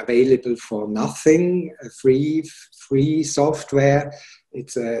even available for nothing, free software.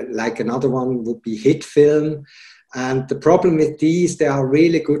 It's like another one would be HitFilm. And the problem with these, they are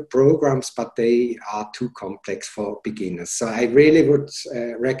really good programs, but they are too complex for beginners. So I really would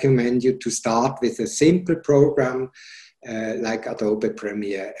recommend you to start with a simple program like Adobe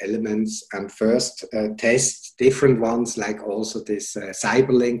Premiere Elements and first test different ones, like also this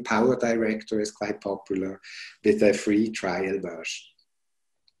Cyberlink Power Director is quite popular with a free trial version.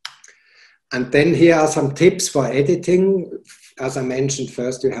 And then here are some tips for editing. As I mentioned,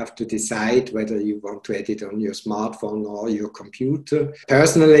 first you have to decide whether you want to edit on your smartphone or your computer.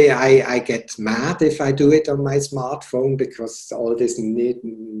 Personally, I get mad if I do it on my smartphone because all this with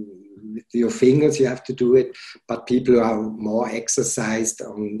your fingers you have to do it. But people who are more exercised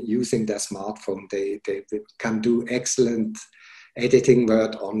on using their smartphone, they can do excellent editing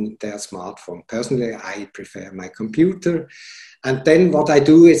work on their smartphone. Personally, I prefer my computer. And then what I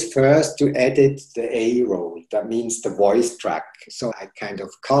do is first to edit the A-roll. That means the voice track. So I kind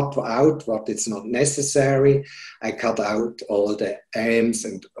of cut out what is not necessary. I cut out all the M's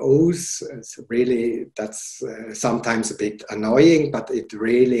and O's. It's really, that's sometimes a bit annoying, but it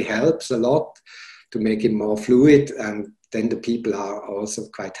really helps a lot to make it more fluid. And then the people are also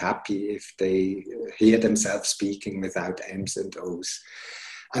quite happy if they hear themselves speaking without M's and O's.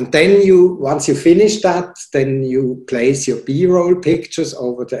 And then once you finish that, then you place your B-roll pictures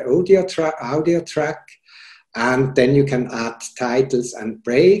over the audio track, and then you can add titles and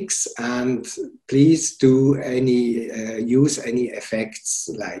breaks, and please do use any effects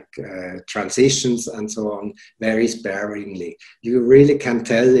like transitions and so on very sparingly. You really can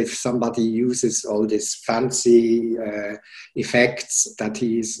tell if somebody uses all these fancy effects that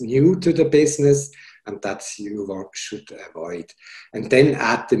he is new to the business, and that's you should avoid. And then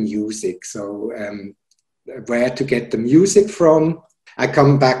add the music. So where to get the music from? I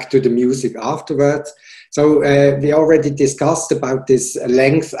come back to the music afterwards. So we already discussed about this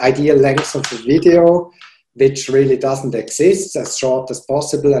ideal length of the video, which really doesn't exist, as short as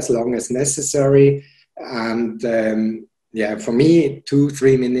possible, as long as necessary. And yeah, for me,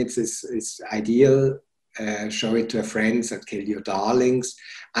 2-3 minutes is ideal. Show it to a friend and kill your darlings.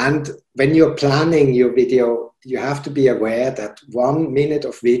 And when you're planning your video, you have to be aware that 1 minute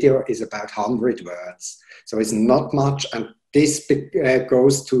of video is about 100 words. So it's not much. And this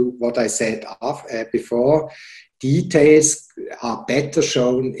goes to what I said before. Details are better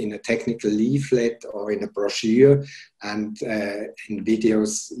shown in a technical leaflet or in a brochure. And in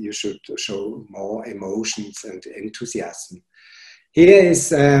videos, you should show more emotions and enthusiasm. Here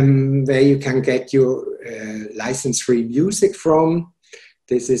is where you can get your license-free music from.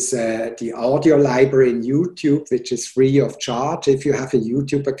 This is the audio library in YouTube, which is free of charge. If you have a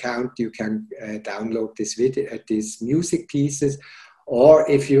YouTube account, you can download these music pieces. Or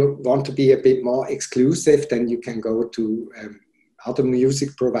if you want to be a bit more exclusive, then you can go to other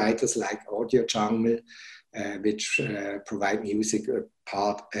music providers like Audio Jungle, which provide music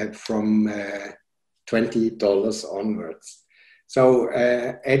from $20 onwards. So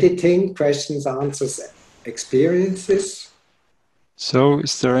editing, questions, answers, experiences. So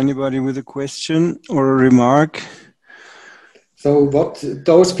is there anybody with a question or a remark? So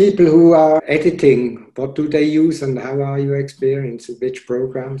those people who are editing, what do they use and how are your experiences? Which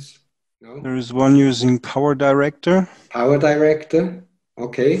programs? No? There is one using Power Director. Power Director,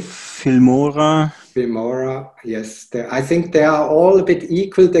 okay. Filmora, yes. I think they are all a bit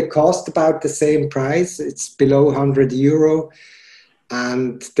equal. They cost about the same price. It's below €100.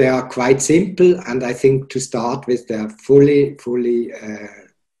 And they are quite simple, and I think to start with, they're fully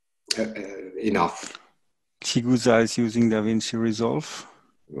enough. Chigusa is using DaVinci Resolve.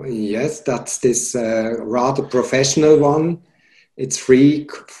 Yes, that's this rather professional one. It's free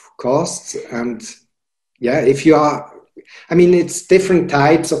costs, and yeah, if you are, I mean, it's different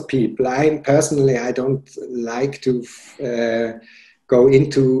types of people. I don't like to go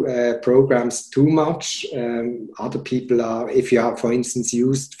into programs too much. Other people are, if you are, for instance,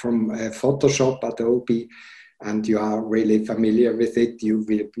 used from Photoshop, Adobe, and you are really familiar with it, you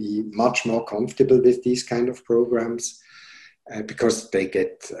will be much more comfortable with these kind of programs. because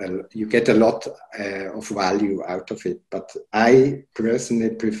you get a lot of value out of it. But I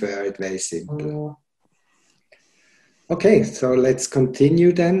personally prefer it very simple. Okay, so let's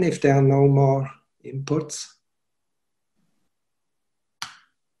continue then if there are no more inputs.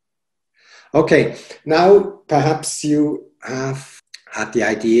 Okay, now perhaps you have had the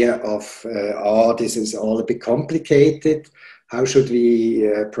idea of, oh, this is all a bit complicated. How should we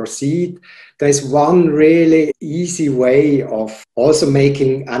proceed? There's one really easy way of also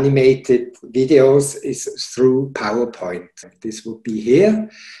making animated videos is through PowerPoint. This would be here.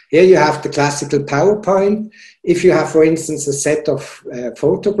 Here you have the classical PowerPoint. If you have, for instance, a set of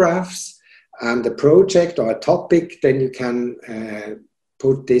photographs and a project or a topic, then you can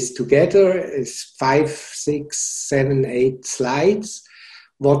put this together. It's 5, 6, 7, 8 slides.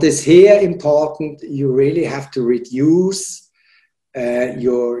 What is here important, you really have to reduce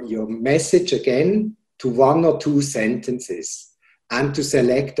your message again to 1 or 2 sentences and to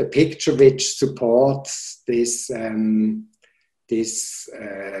select a picture which supports these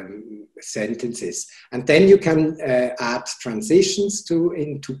sentences. And then you can add transitions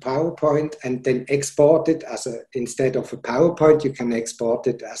into PowerPoint and then export it instead of a PowerPoint, you can export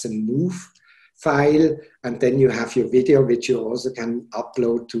it as a MOV file, and then you have your video which you also can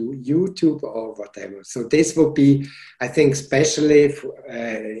upload to YouTube or whatever. So this would be, I think, especially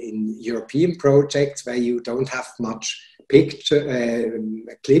in European projects where you don't have much picture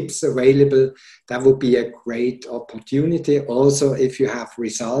clips available, that would be a great opportunity. Also, if you have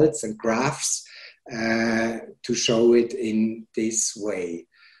results and graphs to show it in this way.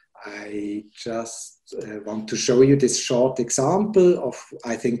 I just want to show you this short example of,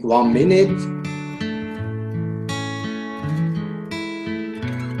 I think, 1 minute.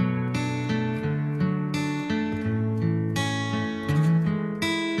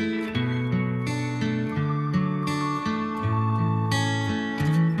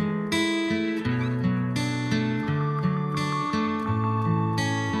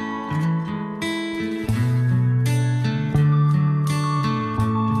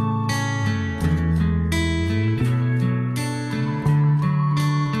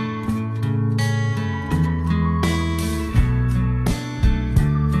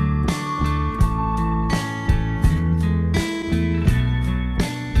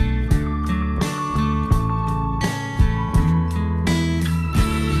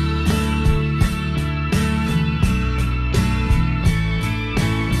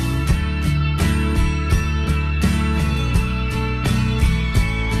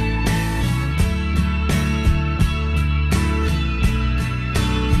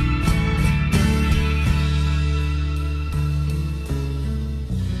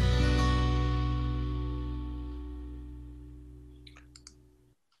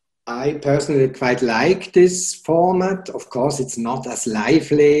 I personally quite like this format. Of course, it's not as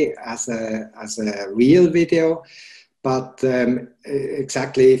lively as a real video, but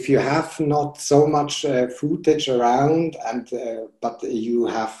exactly, if you have not so much footage around but you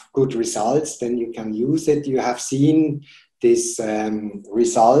have good results, then you can use it. You have seen this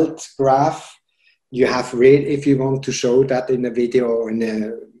result graph. You have if you want to show that in a video or in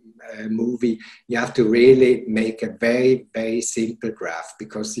a movie, you have to really make a very, very simple graph,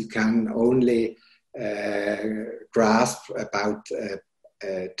 because you can only grasp about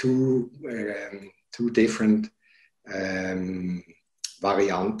two different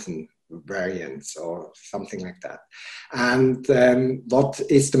variants or something like that. And what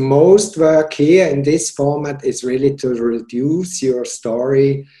is the most work here in this format is really to reduce your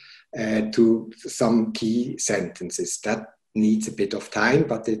story to some key sentences. That needs a bit of time,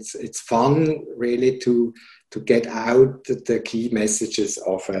 but it's fun really to get out the key messages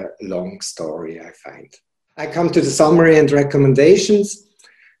of a long story, I find. I come to the summary and recommendations.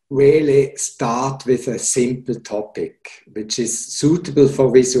 Really start with a simple topic which is suitable for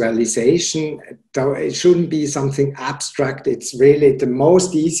visualization. It shouldn't be something abstract. It's really the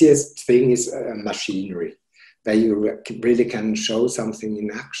most easiest thing is machinery, where you really can show something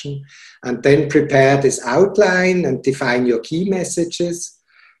in action. And then prepare this outline and define your key messages.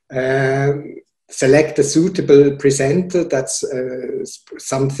 Select a suitable presenter. That's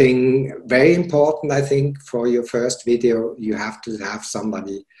something very important, I think, for your first video. You have to have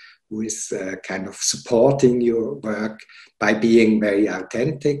somebody who is kind of supporting your work by being very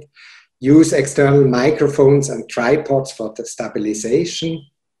authentic. Use external microphones and tripods for the stabilization.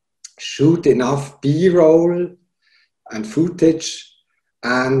 Shoot enough B-roll and footage,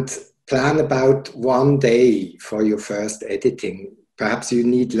 and plan about 1 day for your first editing. Perhaps you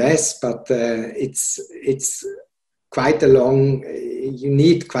need less, but it's quite a long you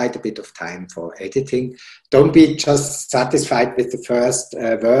need quite a bit of time for editing. Don't be just satisfied with the first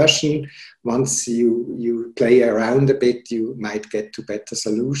version. Once you play around a bit, you might get to better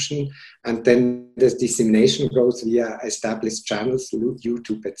solution. And then the dissemination goes via established channels,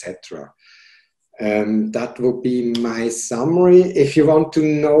 YouTube, etc. That would be my summary. If you want to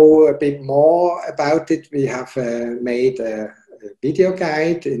know a bit more about it, we have made a video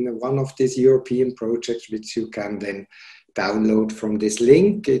guide in one of these European projects, which you can then download from this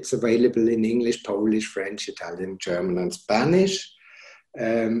link. It's available in English, Polish, French, Italian, German, and Spanish.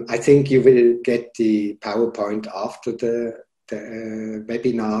 I think you will get the PowerPoint after the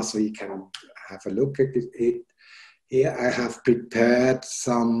webinar, so you can have a look at it. Here I have prepared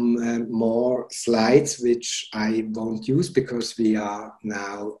some more slides, which I won't use because we are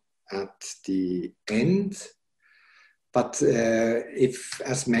now at the end. But if,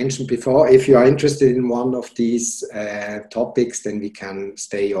 as mentioned before, if you are interested in one of these topics, then we can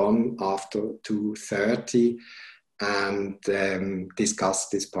stay on after 2:30 and discuss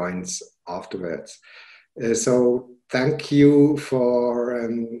these points afterwards. So thank you for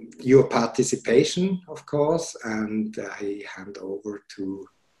your participation, of course, and I hand over to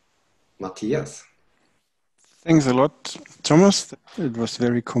Matthias. Thanks a lot, Thomas. It was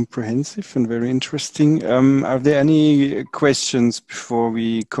very comprehensive and very interesting. Are there any questions before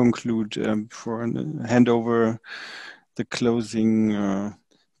we conclude, before I hand over the closing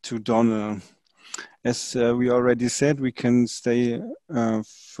to Donna? As we already said, we can stay,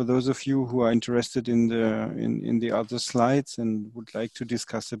 for those of you who are interested in the other slides and would like to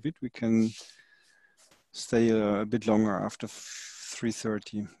discuss a bit, we can stay a bit longer after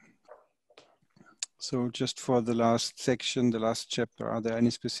 3:30. So just for the last section, the last chapter, are there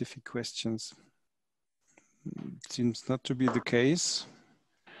any specific questions? It seems not to be the case.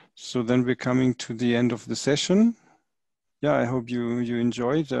 So then we're coming to the end of the session. Yeah, I hope you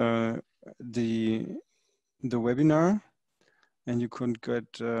enjoyed the webinar, and you could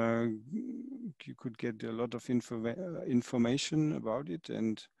get a lot of information about it.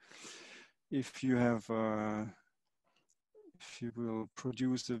 And if you have if you will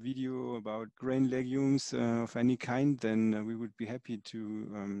produce a video about grain legumes of any kind, then we would be happy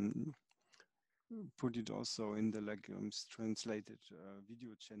to put it also in the Legumes translated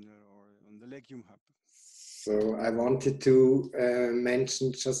video channel or on the Legume Hub. So I wanted to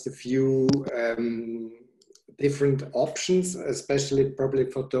mention just a few different options, especially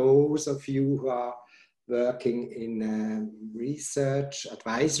probably for those of you who are working in a research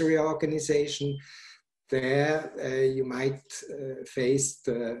advisory organization. There you might face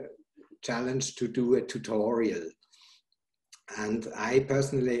the challenge to do a tutorial. And I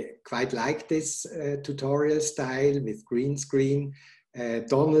personally quite like this tutorial style with green screen.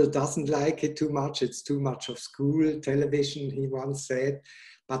 Donald doesn't like it too much. It's too much of school television, he once said.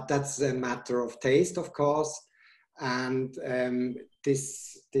 But that's a matter of taste, of course. And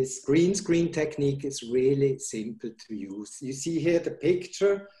this green screen technique is really simple to use. You see here the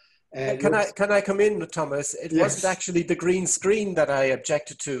picture. Can I come in, Thomas? It Yes. wasn't actually the green screen that I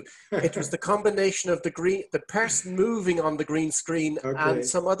objected to. It was the combination of the person moving on the green screen and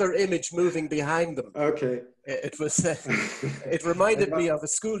some other image moving behind them. Okay. It was. It reminded me of a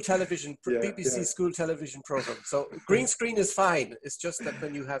school television, BBC school television program. So green screen is fine. It's just that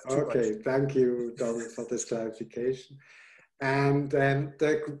when you have too much. Okay, thank you, Donald, for this clarification. And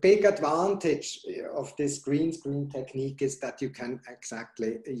the big advantage of this green screen technique is that you can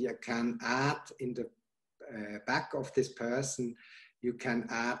add in the back of this person, you can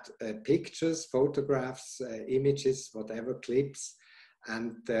add pictures, photographs, images, whatever, clips,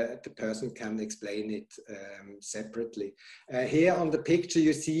 and the person can explain it separately. Here on the picture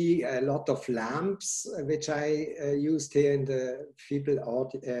you see a lot of lamps, which I used here in the Fibel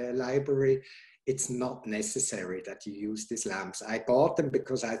library. It's not necessary that you use these lamps. I bought them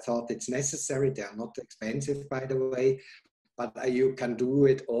because I thought it's necessary. They are not expensive, by the way, but you can do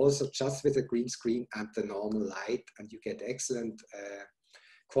it also just with a green screen and the normal light, and you get excellent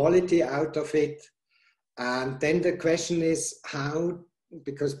quality out of it. And then the question is how,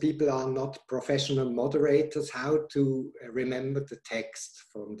 because people are not professional moderators, how to remember the text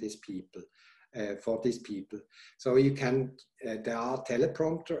from these people. For these people. So you can, there are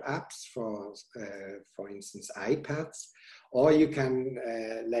teleprompter apps for instance, iPads, or you can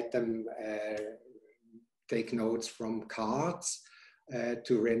let them take notes from cards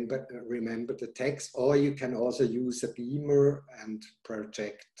to remember the text, or you can also use a beamer and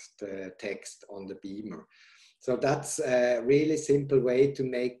project the text on the beamer. So that's a really simple way to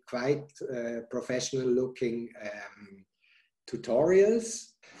make quite professional looking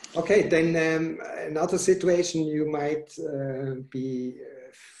tutorials. Okay, then another situation you might be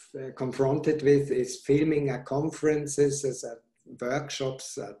confronted with is filming at conferences, at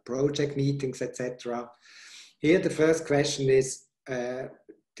workshops, at project meetings, etc. Here the first question is,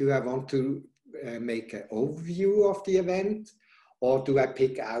 do I want to make an overview of the event, or do I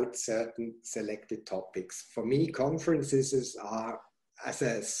pick out certain selected topics? For me, conferences are,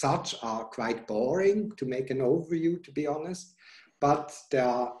 as such, are quite boring to make an overview, to be honest. But there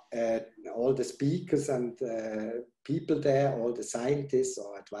are all the speakers and people there, all the scientists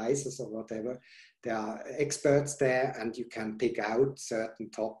or advisors or whatever. There are experts there, and you can pick out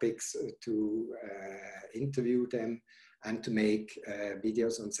certain topics to interview them and to make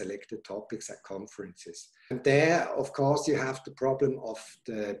videos on selected topics at conferences. And there, of course, you have the problem of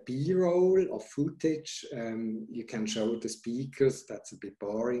the B-roll of footage. You can show the speakers, that's a bit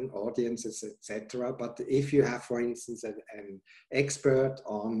boring, audiences, etc. But if you have, for instance, an expert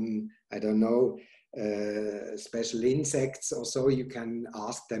on, I don't know, special insects or so, you can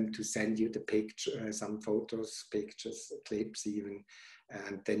ask them to send you the picture, some photos, pictures, clips even,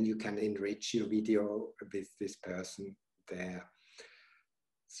 and then you can enrich your video with this person there.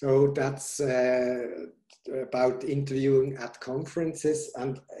 So that's about interviewing at conferences,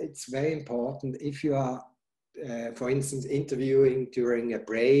 and it's very important if you are, for instance, interviewing during a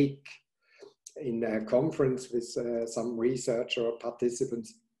break in a conference with some researcher or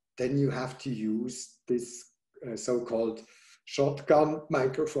participants, then you have to use this so-called shotgun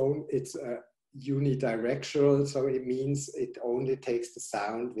microphone. It's unidirectional, so it means it only takes the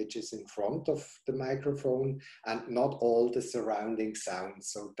sound which is in front of the microphone and not all the surrounding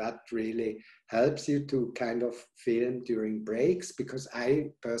sounds. So that really helps you to kind of film during breaks, because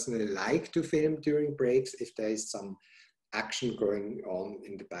I personally like to film during breaks if there is some action going on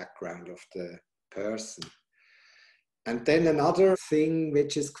in the background of the person. And then another thing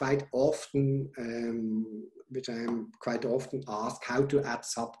which is quite often, which I am quite often asked, how to add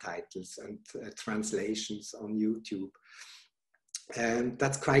subtitles and translations on YouTube. And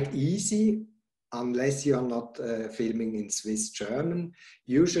that's quite easy, unless you are not filming in Swiss German.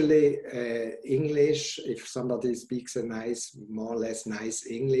 Usually English, if somebody speaks a nice, more or less nice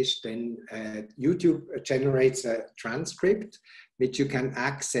English, then YouTube generates a transcript which you can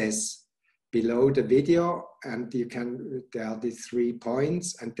access below the video, and you can, there are these 3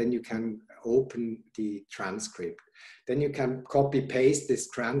 points, and then you can open the transcript. Then you can copy paste this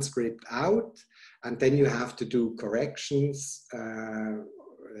transcript out, and then you have to do corrections.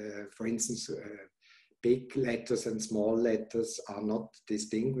 For instance, big letters and small letters are not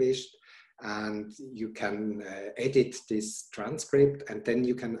distinguished, and you can edit this transcript, and then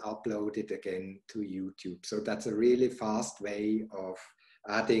you can upload it again to YouTube. So that's a really fast way of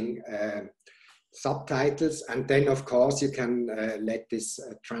adding subtitles. And then of course you can let this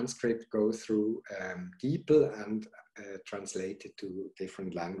transcript go through DeepL and translate it to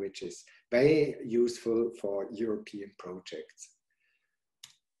different languages. Very useful for European projects.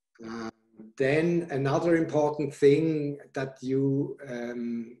 Then another important thing that you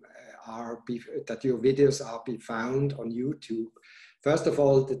that your videos are be found on YouTube. First of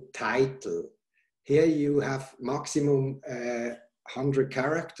all, the title. Here you have maximum 100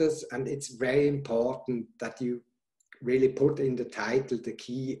 characters, and it's very important that you really put in the title the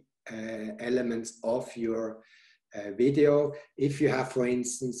key elements of your video. If you have, for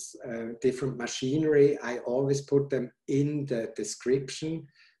instance, different machinery, I always put them in the description,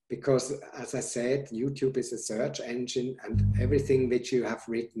 because as I said, YouTube is a search engine, and everything which you have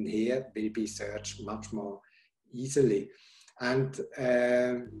written here will be searched much more easily. And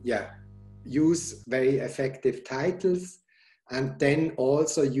yeah, use very effective titles. And then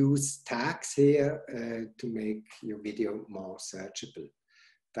also use tags here to make your video more searchable.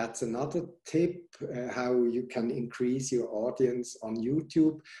 That's another tip, how you can increase your audience on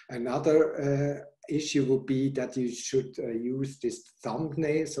YouTube. Another issue would be that you should use this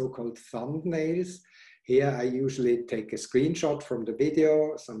thumbnail, so-called thumbnails. Here I usually take a screenshot from the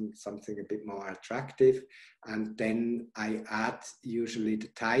video, something a bit more attractive, and then I add usually the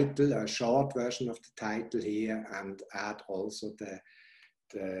title, a short version of the title here, and add also the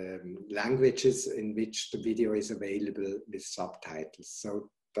languages in which the video is available with subtitles. So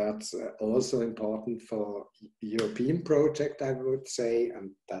that's also important for European project, I would say, and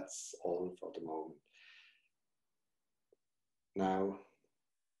that's all for the moment. Now,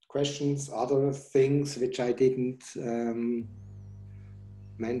 questions, other things which I didn't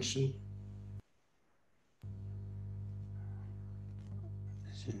mention?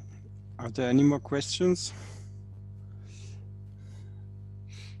 Are there any more questions?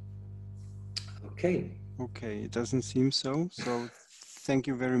 Okay. Okay, it doesn't seem so. So thank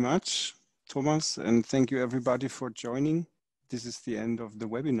you very much, Thomas, and thank you everybody for joining. This is the end of the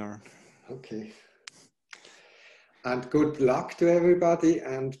webinar. Okay. And good luck to everybody.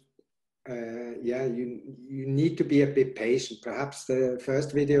 And yeah, you need to be a bit patient. Perhaps the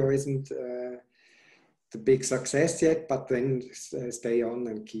first video isn't the big success yet, but then stay on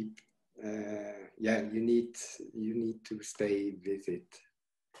and keep. Yeah, you need to stay with it.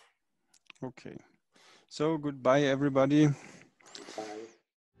 Okay. So goodbye, everybody. Bye.